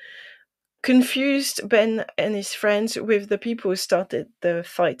teenagers confused Ben and his friends with the people who started the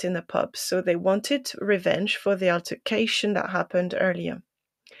fight in the pub, so they wanted revenge for the altercation that happened earlier.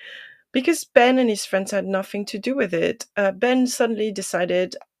 Because Ben and his friends had nothing to do with it, Ben suddenly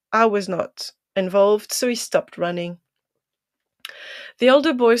decided, I was not involved, so he stopped running. The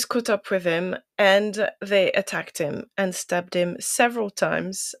older boys caught up with him, and they attacked him and stabbed him several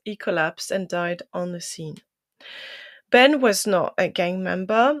times. He collapsed and died on the scene. Ben was not a gang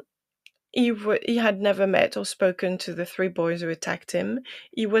member. He had never met or spoken to the 3 boys who attacked him.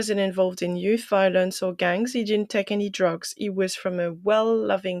 He wasn't involved in youth violence or gangs. He didn't take any drugs. He was from a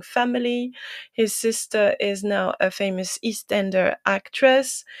well-loving family. His sister is now a famous East Ender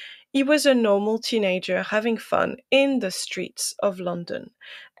actress. He was a normal teenager having fun in the streets of London.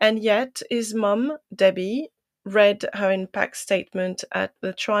 And yet his mum, Debbie, read her impact statement at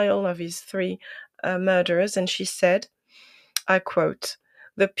the trial of his 3 murderers, and she said, I quote,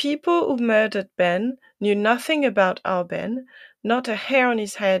 "The people who murdered Ben knew nothing about our Ben, not a hair on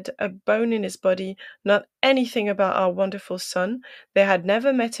his head, a bone in his body, not anything about our wonderful son. They had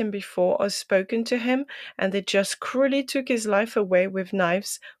never met him before or spoken to him, and they just cruelly took his life away with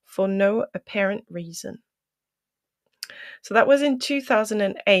knives for no apparent reason." So that was in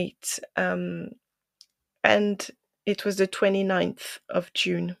 2008, and it was the 29th of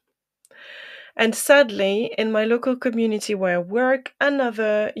June. And sadly, in my local community where I work,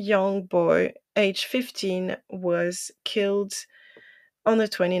 another young boy, age 15, was killed on the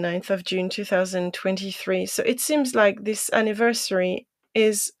 29th of June 2023. So it seems like this anniversary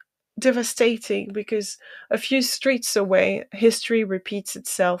is devastating because a few streets away, history repeats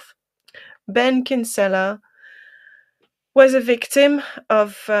itself. Ben Kinsella was a victim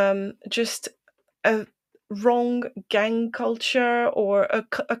of just a wrong gang culture, or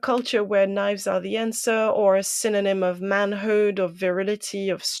a culture where knives are the answer, or a synonym of manhood, of virility,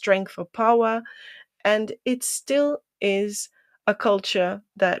 of strength or power. And it still is a culture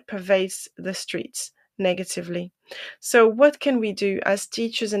that pervades the streets negatively. So what can we do as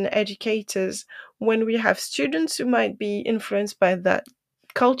teachers and educators when we have students who might be influenced by that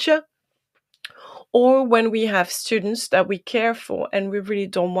culture, or when we have students that we care for and we really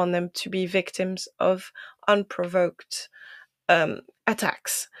don't want them to be victims of unprovoked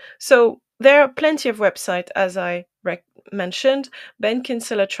attacks? So there are plenty of websites, as I mentioned. Ben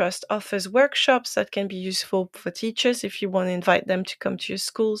Kinsella Trust offers workshops that can be useful for teachers if you want to invite them to come to your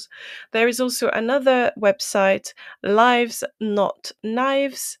schools. There is also another website, Lives Not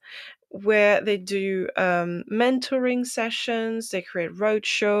Knives, where they do mentoring sessions, they create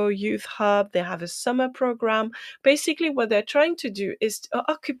roadshow, youth hub, they have a summer program. Basically, what they're trying to do is to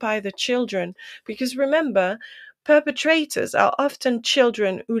occupy the children, because remember, perpetrators are often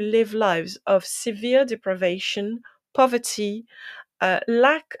children who live lives of severe deprivation, poverty,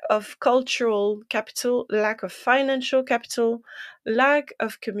 lack of cultural capital, lack of financial capital, lack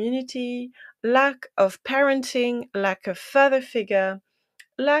of community, lack of parenting, lack of father figure,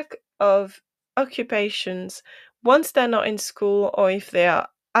 lack of occupations. Once they're not in school, or if they are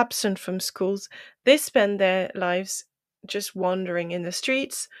absent from schools, they spend their lives just wandering in the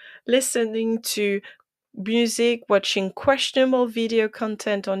streets, listening to music, watching questionable video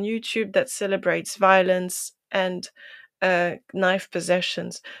content on YouTube that celebrates violence and knife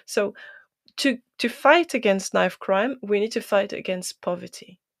possessions. So to fight against knife crime, we need to fight against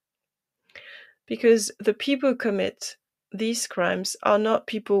poverty. Because the people who commit these crimes are not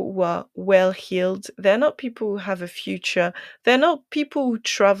people who are well heeled. They're not people who have a future. They're not people who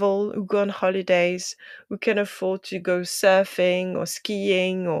travel, who go on holidays, who can afford to go surfing or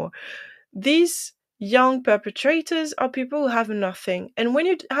skiing. Or these young perpetrators are people who have nothing. And when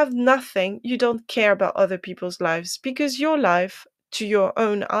you have nothing, you don't care about other people's lives, because your life, to your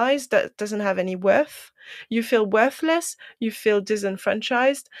own eyes, that doesn't have any worth. You feel worthless, you feel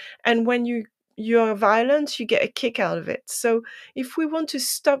disenfranchised, and when you're violent, you get a kick out of it. So if we want to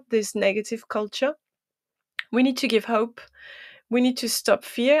stop this negative culture, we need to give hope, we need to stop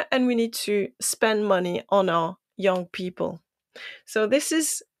fear, and we need to spend money on our young people. So this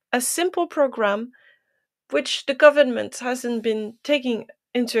is a simple program which the government hasn't been taking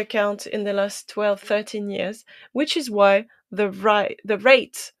into account in the last 12, 13 years, which is why the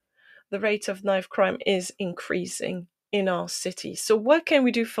rate of knife crime is increasing in our city. So what can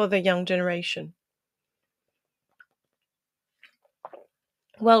we do for the young generation?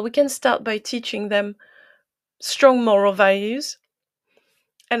 Well, we can start by teaching them strong moral values.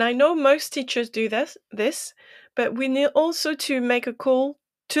 And I know most teachers do this, but we need also to make a call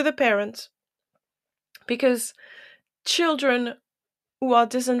to the parents, because children who are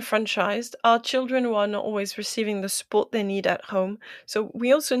disenfranchised are children who are not always receiving the support they need at home. So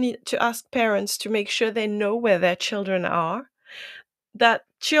we also need to ask parents to make sure they know where their children are, that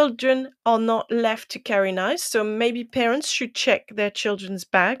children are not left to carry knives. So maybe parents should check their children's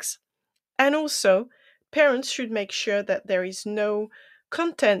bags. And also, parents should make sure that there is no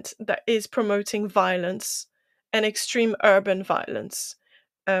content that is promoting violence and extreme urban violence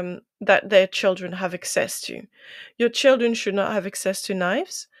that their children have access to. Your children should not have access to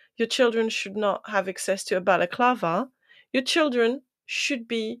knives. Your children should not have access to a balaclava. Your children should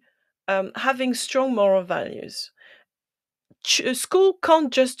be having strong moral values. School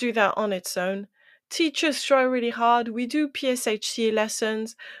can't just do that on its own. Teachers try really hard. We do PSHC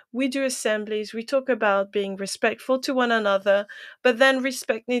lessons, we do assemblies, we talk about being respectful to one another, but then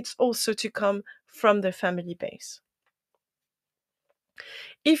respect needs also to come from the family base.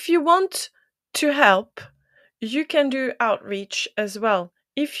 If you want to help You can do outreach as well.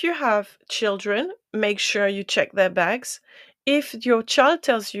 If you have children, make sure you check their bags. If your child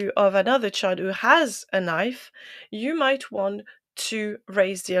tells you of another child who has a knife, you might want to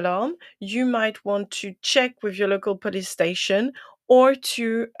raise the alarm. You might want to check with your local police station or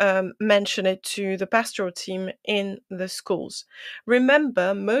to mention it to the pastoral team in the schools.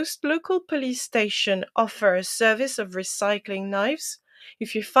 Remember, most local police stations offer a service of recycling knives.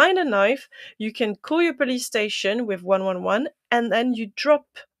 If you find a knife, you can call your police station with 111 and then you drop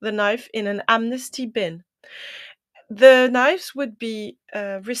the knife in an amnesty bin. The knives would be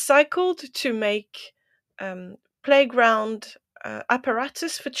recycled to make playground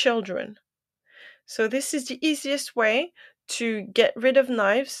apparatus for children. So this is the easiest way to get rid of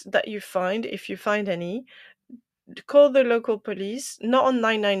knives that you find, if you find any. Call the local police, not on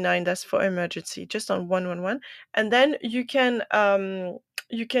 999, that's for emergency, just on 111, and then you can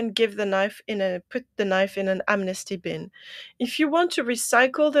give the knife put the knife in an amnesty bin. If you want to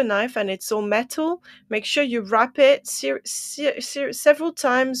recycle the knife and it's all metal, make sure you wrap it several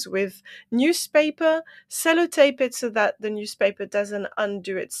times with newspaper, sellotape it so that the newspaper doesn't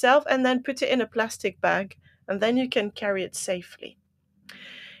undo itself, and then put it in a plastic bag, and then you can carry it safely.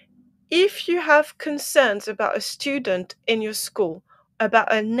 If you have concerns about a student in your school,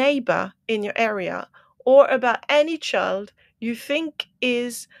 about a neighbor in your area, or about any child you think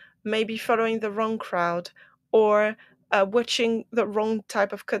is maybe following the wrong crowd or watching the wrong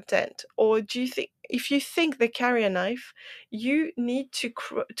type of content, or if you think they carry a knife, you need to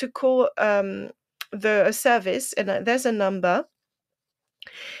call the service, and there's a number.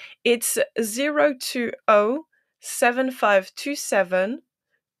 It's 020 7527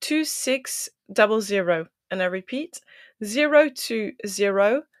 2600, and I repeat 020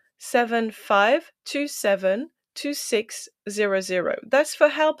 7527 2600. That's for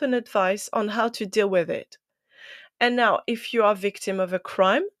help and advice on how to deal with it. And now, if you are victim of a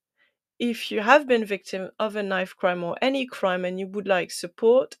crime, if you have been victim of a knife crime or any crime and you would like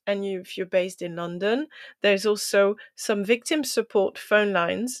support, and if you're based in London, there's also some victim support phone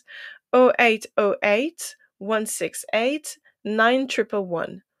lines: 0808 168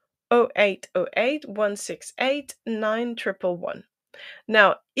 9111. 0808 168 9111.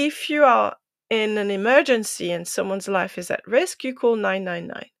 Now, if you are in an emergency and someone's life is at risk, you call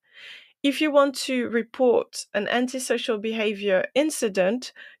 999. If you want to report an antisocial behavior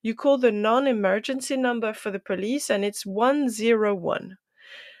incident, you call the non-emergency number for the police, and it's 101.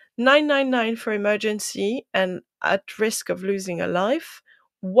 999 for emergency and at risk of losing a life,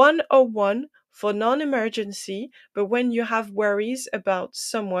 101 for non-emergency, but when you have worries about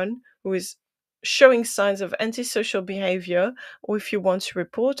someone who is showing signs of antisocial behavior, or if you want to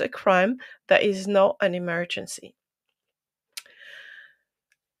report a crime that is not an emergency.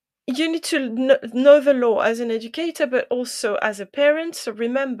 You need to know the law as an educator, but also as a parent. So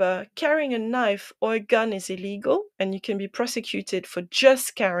remember, carrying a knife or a gun is illegal, and you can be prosecuted for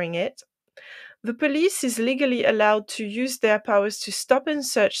just carrying it. The police is legally allowed to use their powers to stop and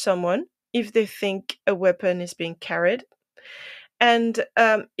search someone if they think a weapon is being carried. And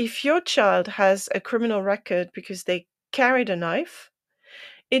if your child has a criminal record because they carried a knife,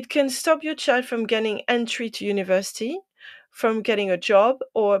 it can stop your child from getting entry to university, from getting a job,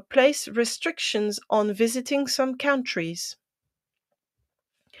 or place restrictions on visiting some countries.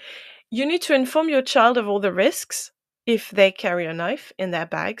 You need to inform your child of all the risks if they carry a knife in their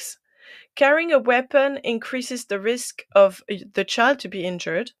bags. Carrying a weapon increases the risk of the child to be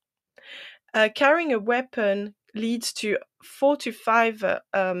injured. Carrying a weapon leads to 4 to 5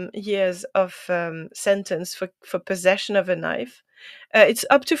 years of sentence for possession of a knife. It's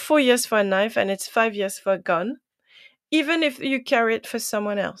up to 4 years for a knife, and it's 5 years for a gun, even if you carry it for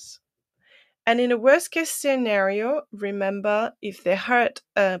someone else. And in a worst case scenario, remember, if they hurt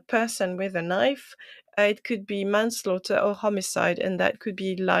a person with a knife, it could be manslaughter or homicide, and that could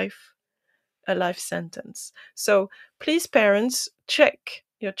be a life sentence. So please, parents, check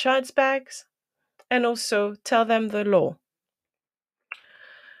your child's bags and also tell them the law.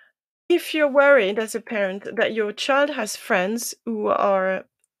 If you're worried as a parent that your child has friends who are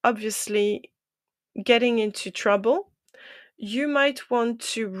obviously getting into trouble, you might want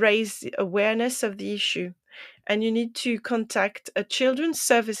to raise the awareness of the issue, and you need to contact a children's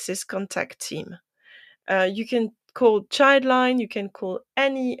services contact team. You can call Childline, you can call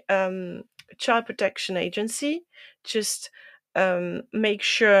any child protection agency. Just make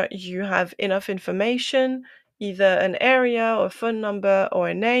sure you have enough information, either an area or a phone number or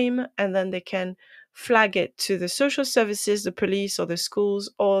a name, and then they can flag it to the social services, the police or the schools,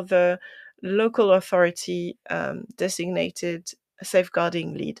 or the local authority designated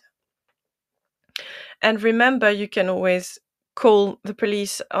safeguarding lead. And remember, you can always call the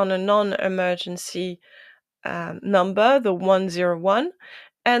police on a non-emergency number, the 101.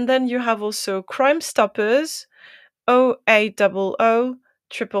 And then you have also Crime Stoppers, 0800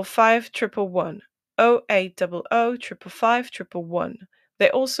 555 111. 0800 555 111. They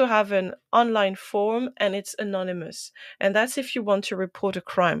also have an online form and it's anonymous. And that's if you want to report a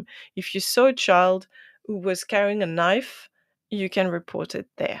crime. If you saw a child who was carrying a knife, you can report it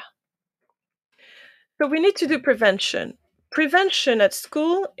there. So we need to do prevention. Prevention at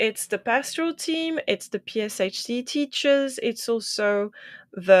school, it's the pastoral team, it's the PSHC teachers, it's also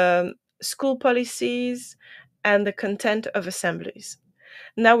the school policies and the content of assemblies.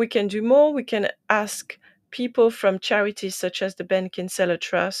 Now we can do more. We can ask people from charities such as the Ben Kinsella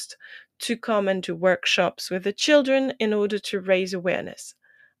Trust to come and do workshops with the children in order to raise awareness.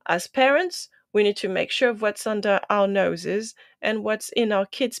 As parents, we need to make sure of what's under our noses and what's in our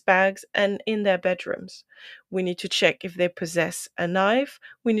kids' bags and in their bedrooms. We need to check if they possess a knife.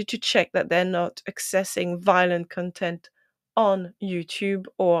 We need to check that they're not accessing violent content on YouTube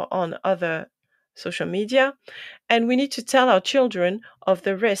or on other social media. And we need to tell our children of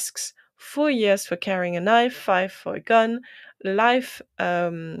the risks: 4 years for carrying a knife, 5 for a gun, life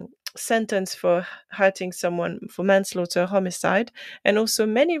sentence for hurting someone, for manslaughter, homicide, and also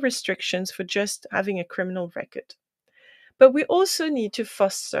many restrictions for just having a criminal record. But we also need to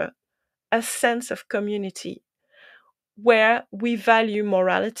foster a sense of community where we value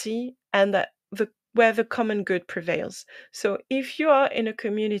morality and that where the common good prevails. So if you are in a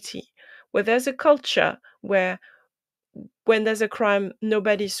community where there's a culture where when there's a crime,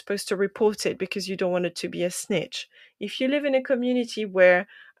 nobody's supposed to report it because you don't want it to be a snitch. If you live in a community where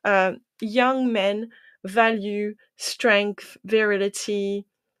young men value strength, virility,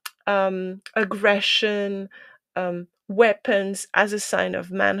 aggression, weapons as a sign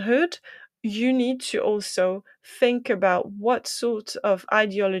of manhood, you need to also think about what sort of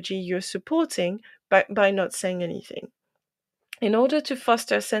ideology you're supporting by not saying anything. In order to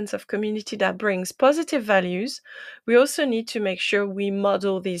foster a sense of community that brings positive values, we also need to make sure we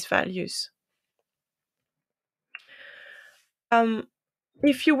model these values.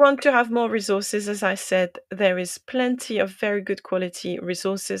 If you want to have more resources, as I said, there is plenty of very good quality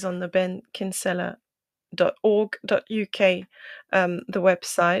resources on the benkinsella.org.uk, the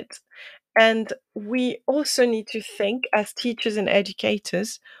website. And we also need to think as teachers and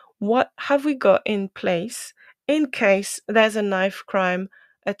educators, what have we got in place in case there's a knife crime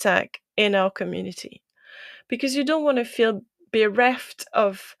attack in our community? Because you don't want to feel bereft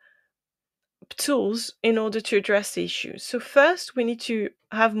of tools in order to address the issue. So first, we need to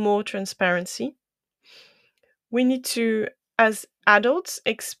have more transparency. We need to, as adults,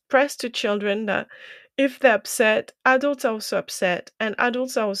 express to children that if they're upset, adults are also upset, and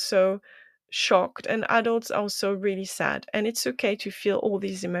adults are also shocked, and adults are also really sad. And it's okay to feel all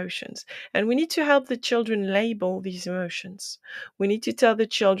these emotions. And we need to help the children label these emotions. We need to tell the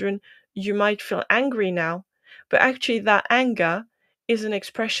children, you might feel angry now, but actually that anger is an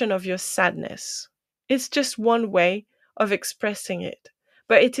expression of your sadness. It's just one way of expressing it,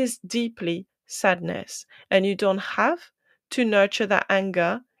 but it is deeply sadness, and you don't have to nurture that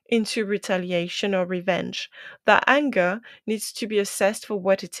anger into retaliation or revenge. That anger needs to be assessed for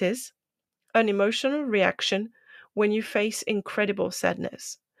what it is, an emotional reaction when you face incredible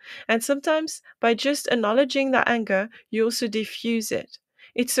sadness. And sometimes by just acknowledging that anger, you also diffuse it.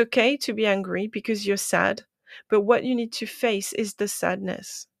 It's okay to be angry because you're sad, but what you need to face is the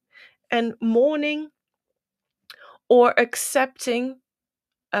sadness. And mourning or accepting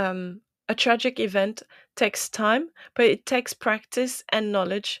a tragic event takes time, but it takes practice and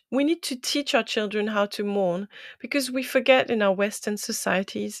knowledge. We need to teach our children how to mourn because we forget in our Western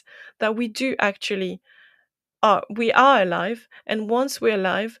societies that we do actually we are alive, and once we're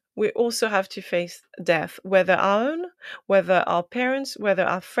alive, we also have to face death, whether our own, whether our parents, whether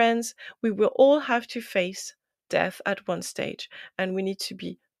our friends. We will all have to face death at one stage, and we need to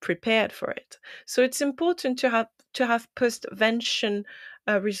be prepared for it. So it's important to have postvention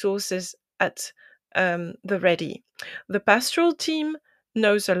resources at the ready. The pastoral team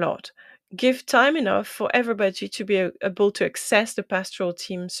knows a lot. Give time enough for everybody to be able to access the pastoral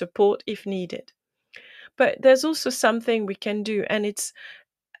team support if needed. But there's also something we can do, and it's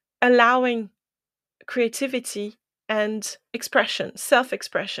allowing creativity and expression,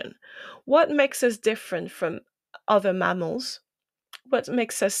 self-expression. What makes us different from other mammals, what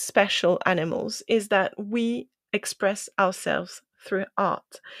makes us special animals, is that we express ourselves through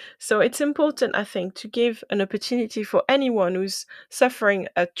art. So it's important, I think, to give an opportunity for anyone who's suffering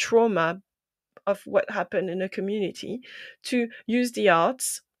a trauma of what happened in a community to use the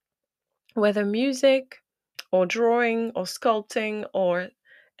arts whether music or drawing or sculpting or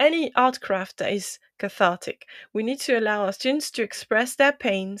any art craft that is cathartic. We need to allow our students to express their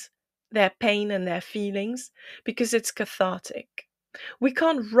pain and their feelings because it's cathartic. We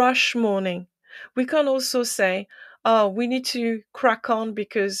can't rush mourning. We can't also say, oh, we need to crack on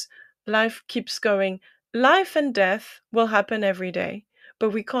because life keeps going. Life and death will happen every day, but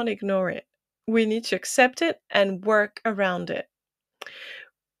we can't ignore it. We need to accept it and work around it.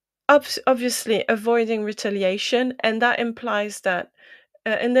 Obviously, avoiding retaliation, and that implies that,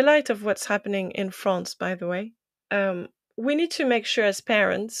 in the light of what's happening in France, by the way, we need to make sure as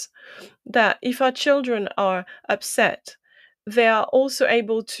parents that if our children are upset, they are also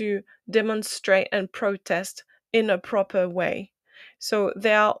able to demonstrate and protest in a proper way. So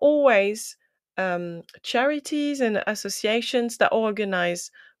there are always charities and associations that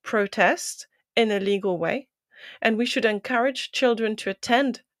organize protest in a legal way, and we should encourage children to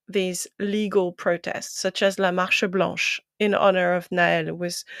attend these legal protests, such as La Marche Blanche in honor of Naël, who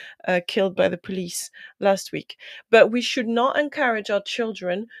was killed by the police last week. But we should not encourage our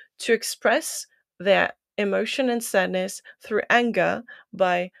children to express their emotion and sadness through anger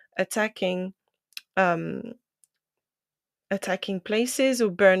by attacking places or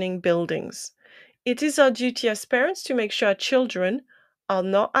burning buildings. It is our duty as parents to make sure our children are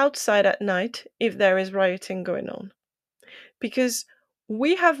not outside at night if there is rioting going on. Because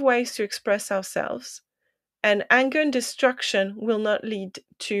we have ways to express ourselves, and anger and destruction will not lead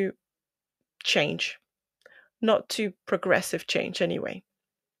to change, not to progressive change anyway.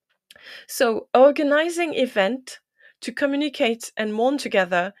 So organizing event to communicate and mourn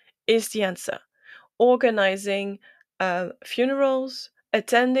together is the answer. Organizing funerals,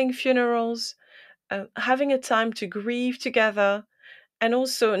 attending funerals, having a time to grieve together, and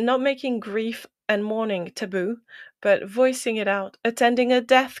also not making grief and mourning taboo, but voicing it out. Attending a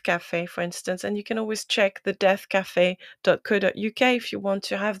death cafe, for instance, and you can always check the deathcafe.co.uk if you want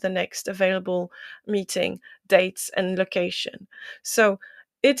to have the next available meeting dates and location. So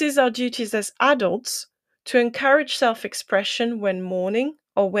it is our duties as adults to encourage self-expression when mourning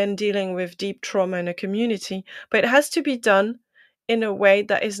or when dealing with deep trauma in a community, but it has to be done in a way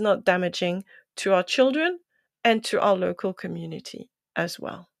that is not damaging to our children and to our local community as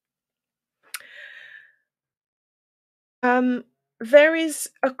well. There is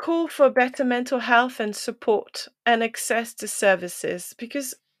a call for better mental health and support and access to services,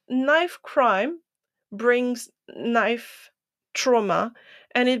 because knife crime brings knife trauma,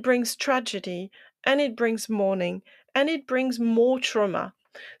 and it brings tragedy, and it brings mourning, and it brings more trauma.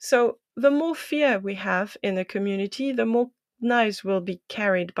 So the more fear we have in the community, the more knives will be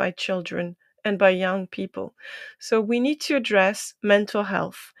carried by children and by young people. So we need to address mental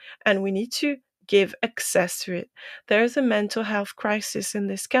health, and we need to give access to it. There is a mental health crisis in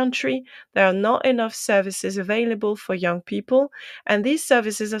this country. There are not enough services available for young people, and these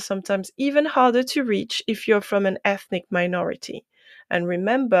services are sometimes even harder to reach if you're from an ethnic minority. And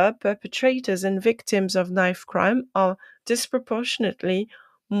remember, perpetrators and victims of knife crime are disproportionately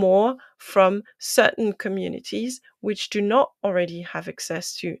more from certain communities which do not already have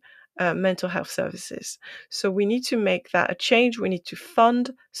access to mental health services. So we need to make that a change. We need to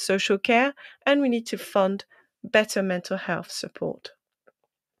fund social care, and we need to fund better mental health support.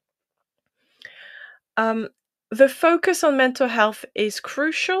 The focus on mental health is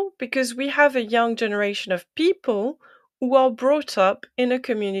crucial because we have a young generation of people who are brought up in a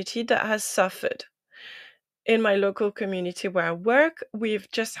community that has suffered. In my local community where I work, we've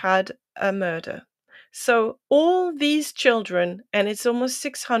just had a murder. So all these children, and it's almost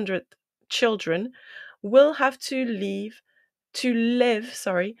 600 children, will have to live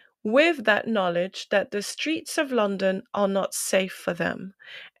with that knowledge that the streets of London are not safe for them,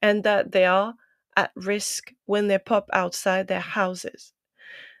 and that they are at risk when they pop outside their houses.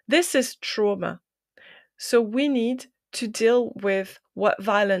 This is trauma. So we need to deal with what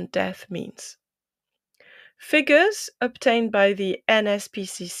violent death means. Figures obtained by the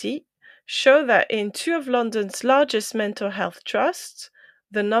NSPCC show that in two of London's largest mental health trusts,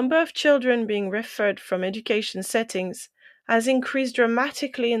 the number of children being referred from education settings has increased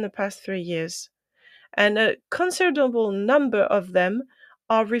dramatically in the past 3 years. And a considerable number of them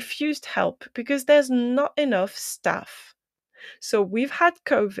are refused help because there's not enough staff. So we've had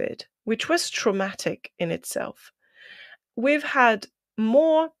COVID, which was traumatic in itself. We've had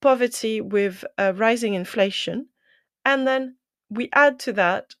more poverty with rising inflation, and then we add to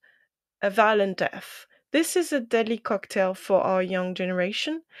that a violent death. This is a deadly cocktail for our young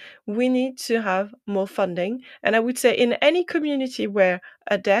generation. We need to have more funding. And I would say in any community where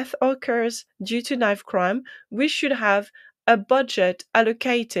a death occurs due to knife crime, we should have a budget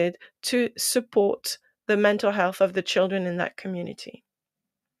allocated to support the mental health of the children in that community.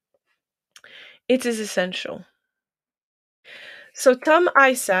 It is essential. So Tom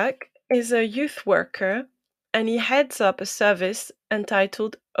Isaac is a youth worker, and he heads up a service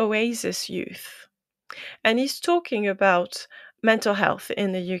entitled Oasis Youth. And he's talking about mental health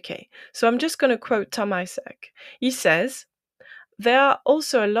in the UK. So I'm just going to quote Tom Isaac. He says, "There are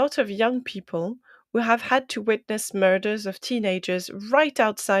also a lot of young people who have had to witness murders of teenagers right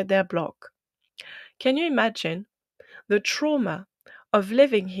outside their block. Can you imagine the trauma of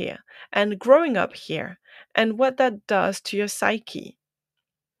living here and growing up here and what that does to your psyche?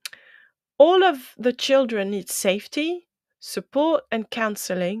 All of the children need safety, support, and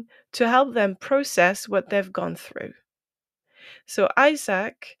counseling to help them process what they've gone through." So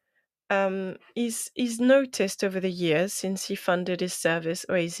Isaac he's noticed over the years since he funded his service,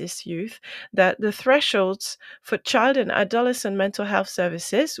 Oasis Youth, that the thresholds for child and adolescent mental health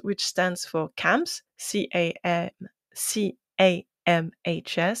services, which stands for CAMHS,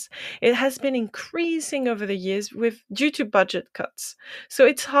 CAMHS, it has been increasing over the years due to budget cuts. So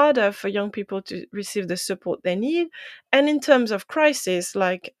it's harder for young people to receive the support they need. And in terms of crisis,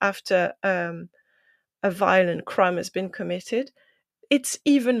 like after a violent crime has been committed, it's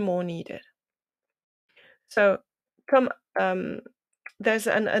even more needed. So, Tom, there's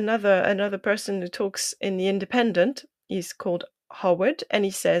another person who talks in the Independent. He's called Howard, and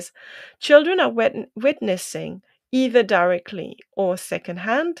he says, "Children are witnessing, either directly or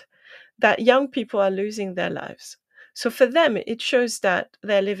secondhand, that young people are losing their lives. So for them, it shows that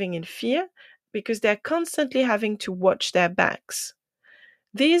they're living in fear because they're constantly having to watch their backs.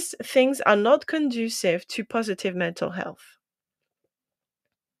 These things are not conducive to positive mental health."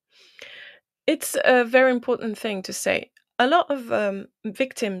 It's a very important thing to say. A lot of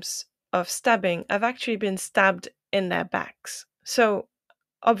victims of stabbing have actually been stabbed in their backs. So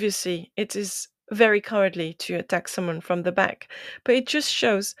obviously, it is very cowardly to attack someone from the back. But it just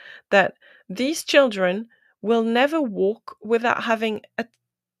shows that these children will never walk without having a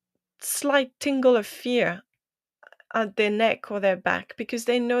slight tingle of fear at their neck or their back because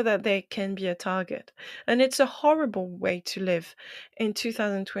they know that they can be a target. And it's a horrible way to live in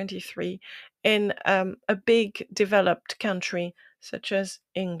 2023 in a big developed country such as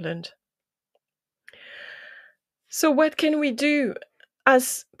England. So, what can we do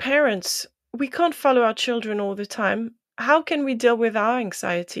as parents? We can't follow our children all the time. How can we deal with our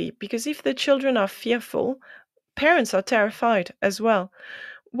anxiety? Because if the children are fearful, parents are terrified as well.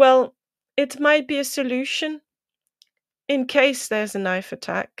 Well, it might be a solution in case there's a knife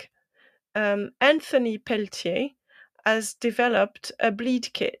attack. Anthony Peltier has developed a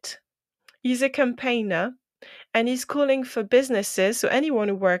bleed kit. He's a campaigner and he's calling for businesses, so anyone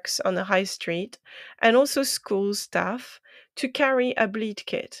who works on the high street, and also school staff to carry a bleed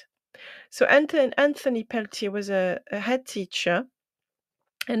kit. So Anthony Peltier was a head teacher,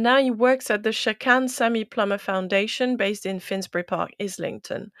 and now he works at the Shakan Sami Plummer Foundation based in Finsbury Park,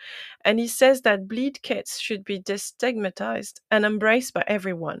 Islington. And he says that bleed kits should be destigmatized and embraced by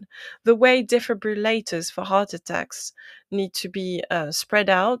everyone. The way defibrillators for heart attacks need to be spread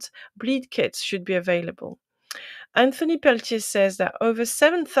out, bleed kits should be available. Anthony Peltier says that over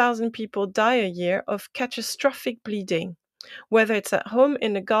 7,000 people die a year of catastrophic bleeding, whether it's at home,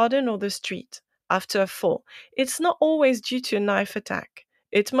 in the garden, or the street after a fall. It's not always due to a knife attack.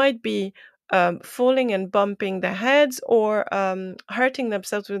 It might be falling and bumping their heads or hurting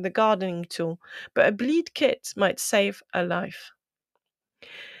themselves with a gardening tool. But a bleed kit might save a life.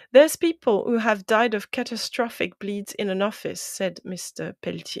 There's people who have died of catastrophic bleeds in an office, said Mr.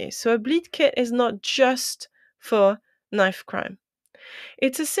 Peltier. So a bleed kit is not just for knife crime.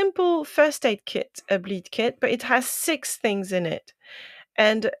 It's a simple first aid kit, a bleed kit, but it has 6 things in it.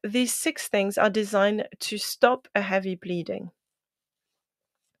 And these 6 things are designed to stop a heavy bleeding.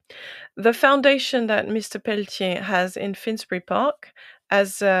 The foundation that Mr. Peltier has in Finsbury Park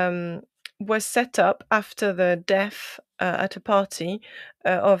was set up after the death at a party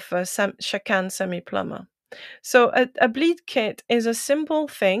of Shakan Sami Plummer. So a bleed kit is a simple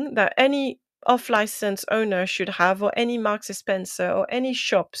thing that any off-license owner should have, or any Marks and Spencer or any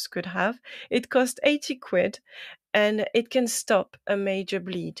shops could have. It costs 80 quid and it can stop a major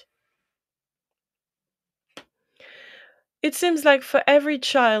bleed. It seems like for every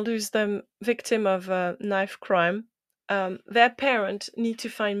child who's the victim of a knife crime, their parent need to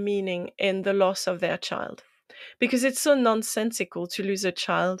find meaning in the loss of their child. Because it's so nonsensical to lose a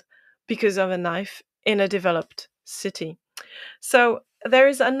child because of a knife in a developed city. So there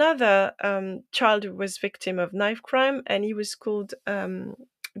is another child who was victim of knife crime, and he was called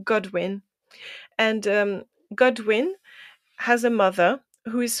Godwin. And Godwin has a mother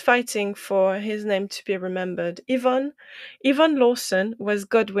who is fighting for his name to be remembered. Yvonne Lawson was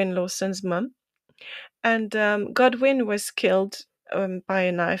Godwin Lawson's mum, and Godwin was killed by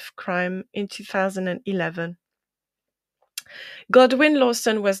a knife crime in 2011. Godwin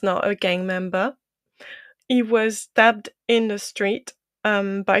Lawson was not a gang member. He was stabbed in the street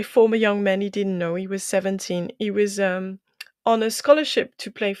by 4 young men he didn't know. He was 17. He was on a scholarship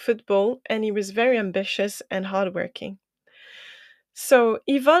to play football, and he was very ambitious and hardworking. So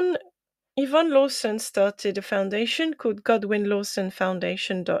Yvonne Lawson started a foundation called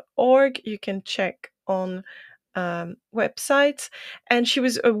GodwinLawsonFoundation.org. You can check on websites. And she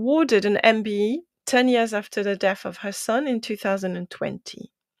was awarded an MBE 10 years after the death of her son in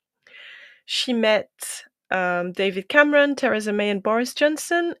 2020. She met David Cameron, Theresa May, and Boris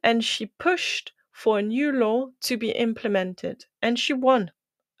Johnson, and she pushed for a new law to be implemented. And she won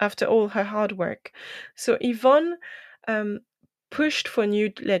after all her hard work. So Yvonne pushed for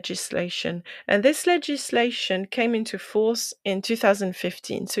new legislation, and this legislation came into force in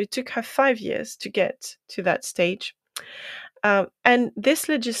 2015. So it took her 5 years to get to that stage. And this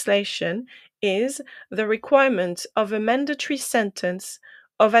legislation is the requirement of a mandatory sentence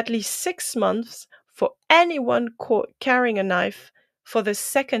of at least 6 months for anyone caught carrying a knife for the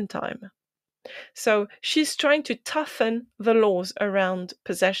second time. So she's trying to toughen the laws around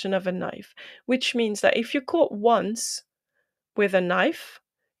possession of a knife, which means that if you're caught once with a knife,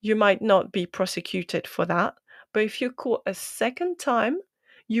 you might not be prosecuted for that. But if you're caught a second time,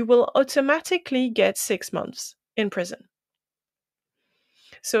 you will automatically get 6 months in prison.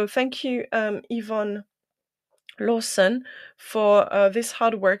 So thank you, Yvonne Lawson, for this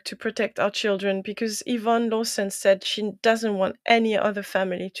hard work to protect our children, because Yvonne Lawson said she doesn't want any other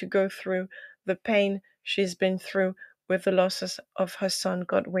family to go through the pain she's been through with the losses of her son,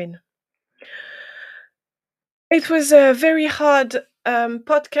 Godwin. It was a very hard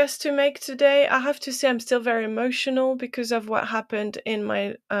podcast to make today. I have to say I'm still very emotional because of what happened in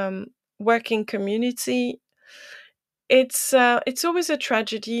my working community. It's always a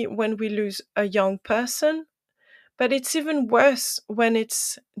tragedy when we lose a young person, but it's even worse when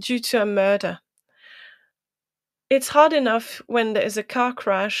it's due to a murder. It's hard enough when there's a car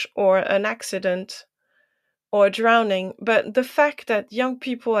crash or an accident or drowning, but the fact that young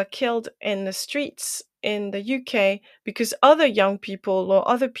people are killed in the streets in the UK because other young people or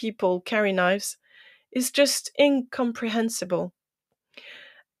other people carry knives is just incomprehensible.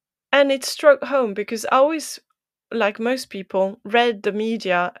 And it struck home because I always, like most people, read the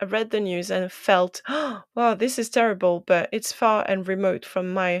media, read the news and felt, oh, wow, this is terrible, but it's far and remote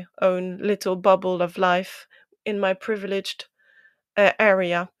from my own little bubble of life in my privileged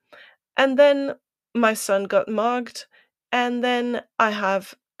area. And then my son got mugged, and then I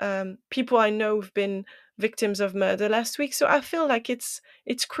have people I know who've been victims of murder last week. So I feel like it's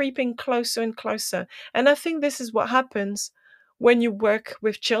creeping closer and closer. And I think this is what happens when you work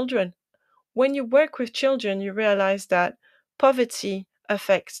with children. When you work with children, you realize that poverty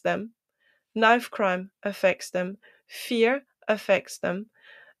affects them, knife crime affects them, fear affects them,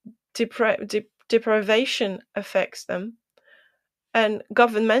 deprivation affects them, and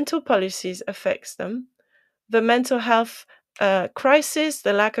governmental policies affects them. The mental health crisis,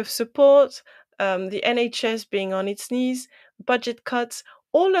 the lack of support, the NHS being on its knees, budget cuts,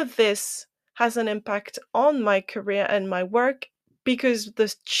 all of this has an impact on my career and my work because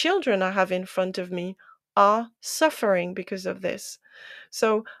the children I have in front of me are suffering because of this.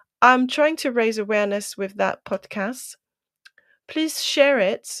 So I'm trying to raise awareness with that podcast. Please share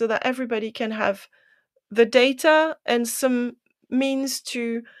it so that everybody can have the data and some means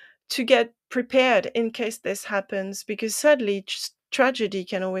to get prepared in case this happens, because sadly tragedy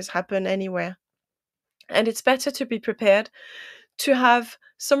can always happen anywhere, and it's better to be prepared, to have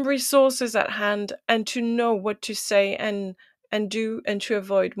some resources at hand, and to know what to say and do, and to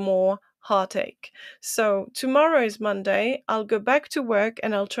avoid more heartache. So tomorrow is Monday. I'll go back to work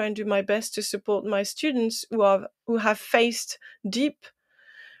and I'll try and do my best to support my students who have faced deep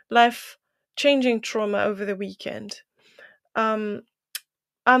life-changing trauma over the weekend.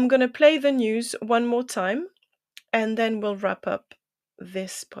 I'm going to play the news one more time, and then we'll wrap up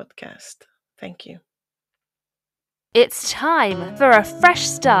this podcast. Thank you. It's time for a fresh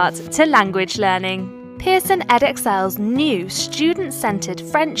start to language learning. Pearson EdXL's new student-centred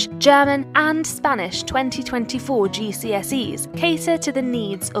French, German and Spanish 2024 GCSEs cater to the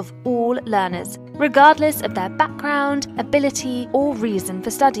needs of all learners, regardless of their background, ability or reason for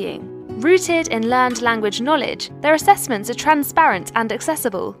studying. Rooted in learned language knowledge, their assessments are transparent and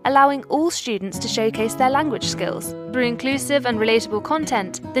accessible, allowing all students to showcase their language skills. Through inclusive and relatable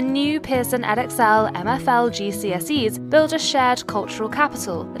content, the new Pearson EdXL MFL GCSEs build a shared cultural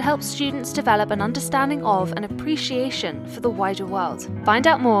capital that helps students develop an understanding of and appreciation for the wider world. Find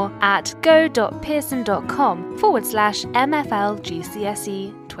out more at go.pearson.com/MFL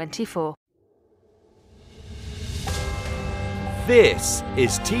GCSE 24. This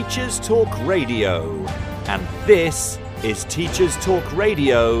is Teachers Talk Radio, and this is Teachers Talk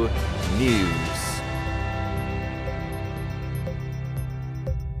Radio News.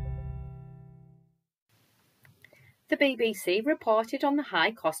 The BBC reported on the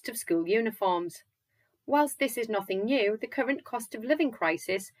high cost of school uniforms. Whilst this is nothing new, the current cost of living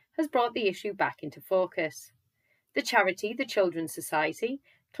crisis has brought the issue back into focus. The charity, the Children's Society,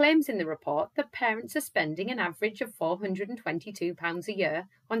 claims in the report that parents are spending an average of £422 a year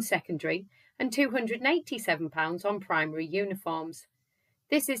on secondary and £287 on primary uniforms.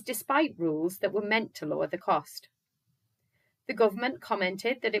 This is despite rules that were meant to lower the cost. The government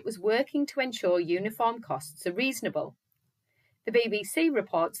commented that it was working to ensure uniform costs are reasonable. The BBC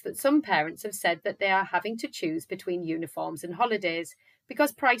reports that some parents have said that they are having to choose between uniforms and holidays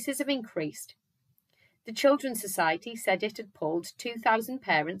because prices have increased. The Children's Society said it had polled 2,000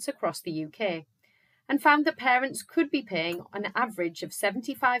 parents across the UK and found that parents could be paying an average of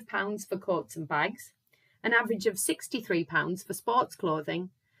 £75 for coats and bags, an average of £63 for sports clothing,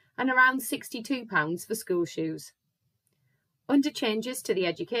 and around £62 for school shoes. Under changes to the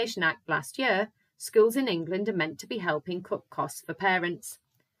Education Act last year, schools in England are meant to be helping cut costs for parents.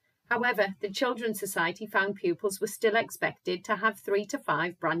 However, the Children's Society found pupils were still expected to have 3 to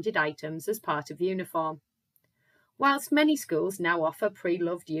 5 branded items as part of uniform. Whilst many schools now offer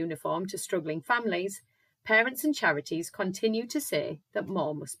pre-loved uniform to struggling families, parents and charities continue to say that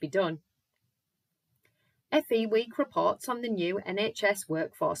more must be done. FE Week reports on the new NHS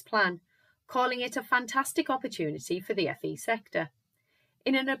workforce plan, calling it a fantastic opportunity for the FE sector.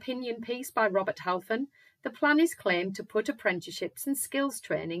 In an opinion piece by Robert Halfon, the plan is claimed to put apprenticeships and skills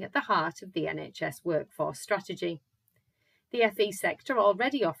training at the heart of the NHS workforce strategy. The FE sector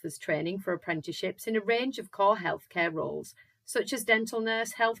already offers training for apprenticeships in a range of core healthcare roles, such as dental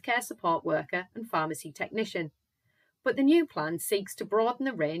nurse, healthcare support worker and pharmacy technician. But the new plan seeks to broaden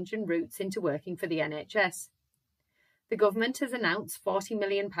the range and routes into working for the NHS. The government has announced £40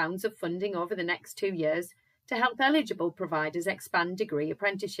 million of funding over the next 2 years to help eligible providers expand degree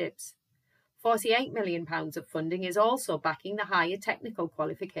apprenticeships. £48 million of funding is also backing the higher technical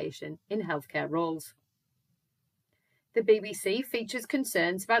qualification in healthcare roles. The BBC features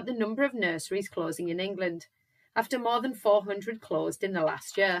concerns about the number of nurseries closing in England, after more than 400 closed in the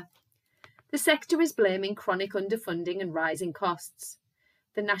last year. The sector is blaming chronic underfunding and rising costs.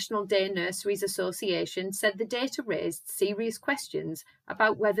 The National Day Nurseries Association said the data raised serious questions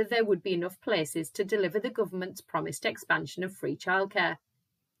about whether there would be enough places to deliver the government's promised expansion of free childcare.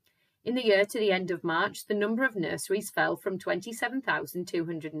 In the year to the end of March, the number of nurseries fell from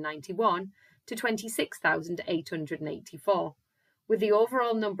 27,291 to 26,884, with the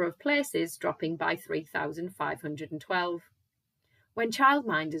overall number of places dropping by 3,512. When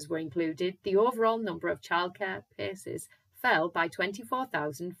childminders were included, the overall number of childcare places fell by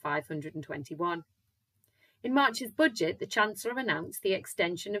 24,521. In March's budget, the Chancellor announced the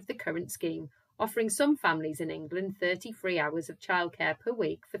extension of the current scheme, offering some families in England 30 free hours of childcare per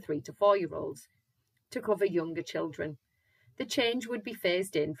week for 3 to 4-year-olds to cover younger children. The change would be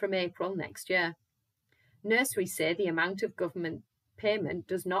phased in from April next year. Nurseries say the amount of government payment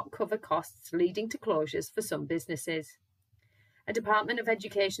does not cover costs, leading to closures for some businesses. A Department of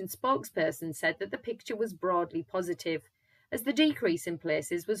Education spokesperson said that the picture was broadly positive, as the decrease in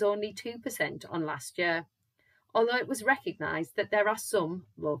places was only 2% on last year, although it was recognised that there are some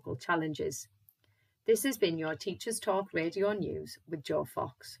local challenges. This has been your Teachers Talk Radio News with Joe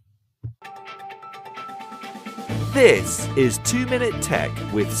Fox. This is 2 Minute Tech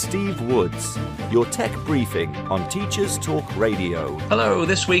with Steve Woods, your tech briefing on Teachers Talk Radio. Hello,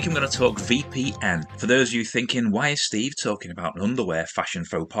 this week I'm going to talk VPN. For those of you thinking, why is Steve talking about an underwear fashion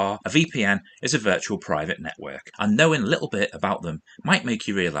faux pas? A VPN is a virtual private network, and knowing a little bit about them might make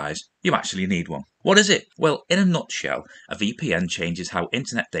you realise you actually need one. What is it? Well, in a nutshell, a VPN changes how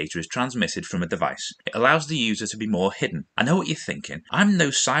internet data is transmitted from a device. It allows the user to be more hidden. I know what you're thinking. I'm no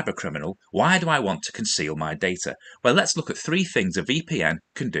cyber criminal. Why do I want to conceal my data? Well, let's look at 3 things a VPN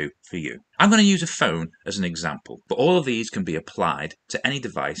can do for you. I'm going to use a phone as an example, but all of these can be applied to any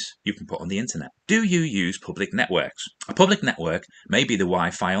device you can put on the internet. Do you use public networks? A public network may be the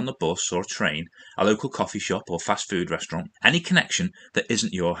Wi-Fi on the bus or train, a local coffee shop or fast food restaurant, any connection that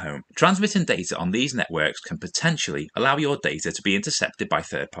isn't your home. Transmitting data on these networks can potentially allow your data to be intercepted by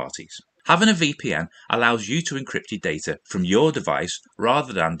third parties. Having a VPN allows you to encrypt your data from your device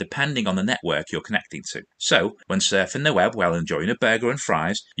rather than depending on the network you're connecting to. So, when surfing the web while enjoying a burger and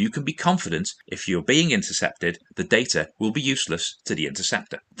fries, you can be confident if you're being intercepted, the data will be useless to the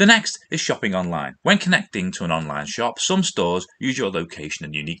interceptor. The next is shopping online. When connecting to an online shop, some stores use your location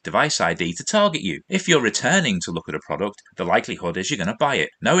and unique device ID to target you. If you're returning to look at a product, the likelihood is you're going to buy it.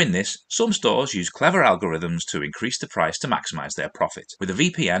 Knowing this, some stores use clever algorithms to increase the price to maximize their profit. With a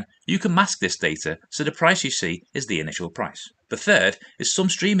VPN, you can mask this data so the price you see is the initial price. The third is some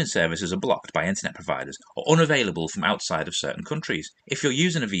streaming services are blocked by internet providers or unavailable from outside of certain countries. If you're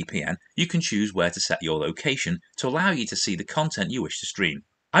using a VPN, you can choose where to set your location to allow you to see the content you wish to stream.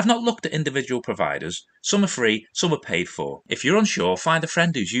 I've not looked at individual providers. Some are free, some are paid for. If you're unsure, find a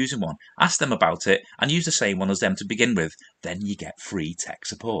friend who's using one, ask them about it, and use the same one as them to begin with. Then you get free tech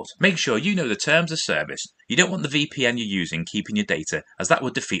support. Make sure you know the terms of service. You don't want the VPN you're using keeping your data, as that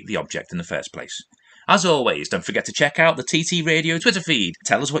would defeat the object in the first place. As always, don't forget to check out the TT Radio Twitter feed.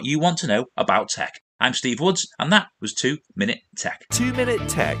 Tell us what you want to know about tech. I'm Steve Woods, and that was 2 Minute Tech. 2 Minute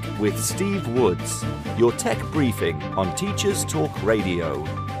Tech with Steve Woods, your tech briefing on Teachers Talk Radio.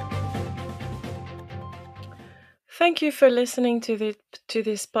 Thank you for listening to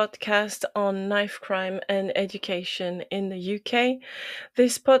this podcast on knife crime and education in the UK.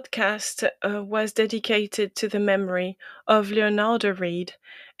 This podcast was dedicated to the memory of Leonardo Reed,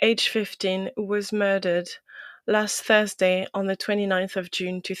 age 15, who was murdered last Thursday on the 29th of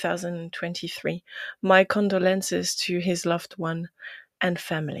June 2023. My condolences to his loved one and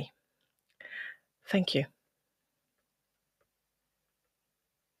family. Thank you.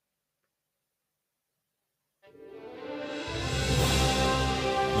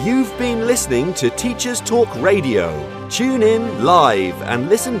 You've been listening to Teachers Talk Radio. Tune in live and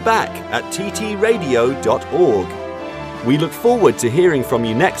listen back at ttradio.org. We look forward to hearing from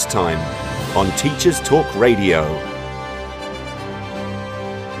you next time on Teachers Talk Radio.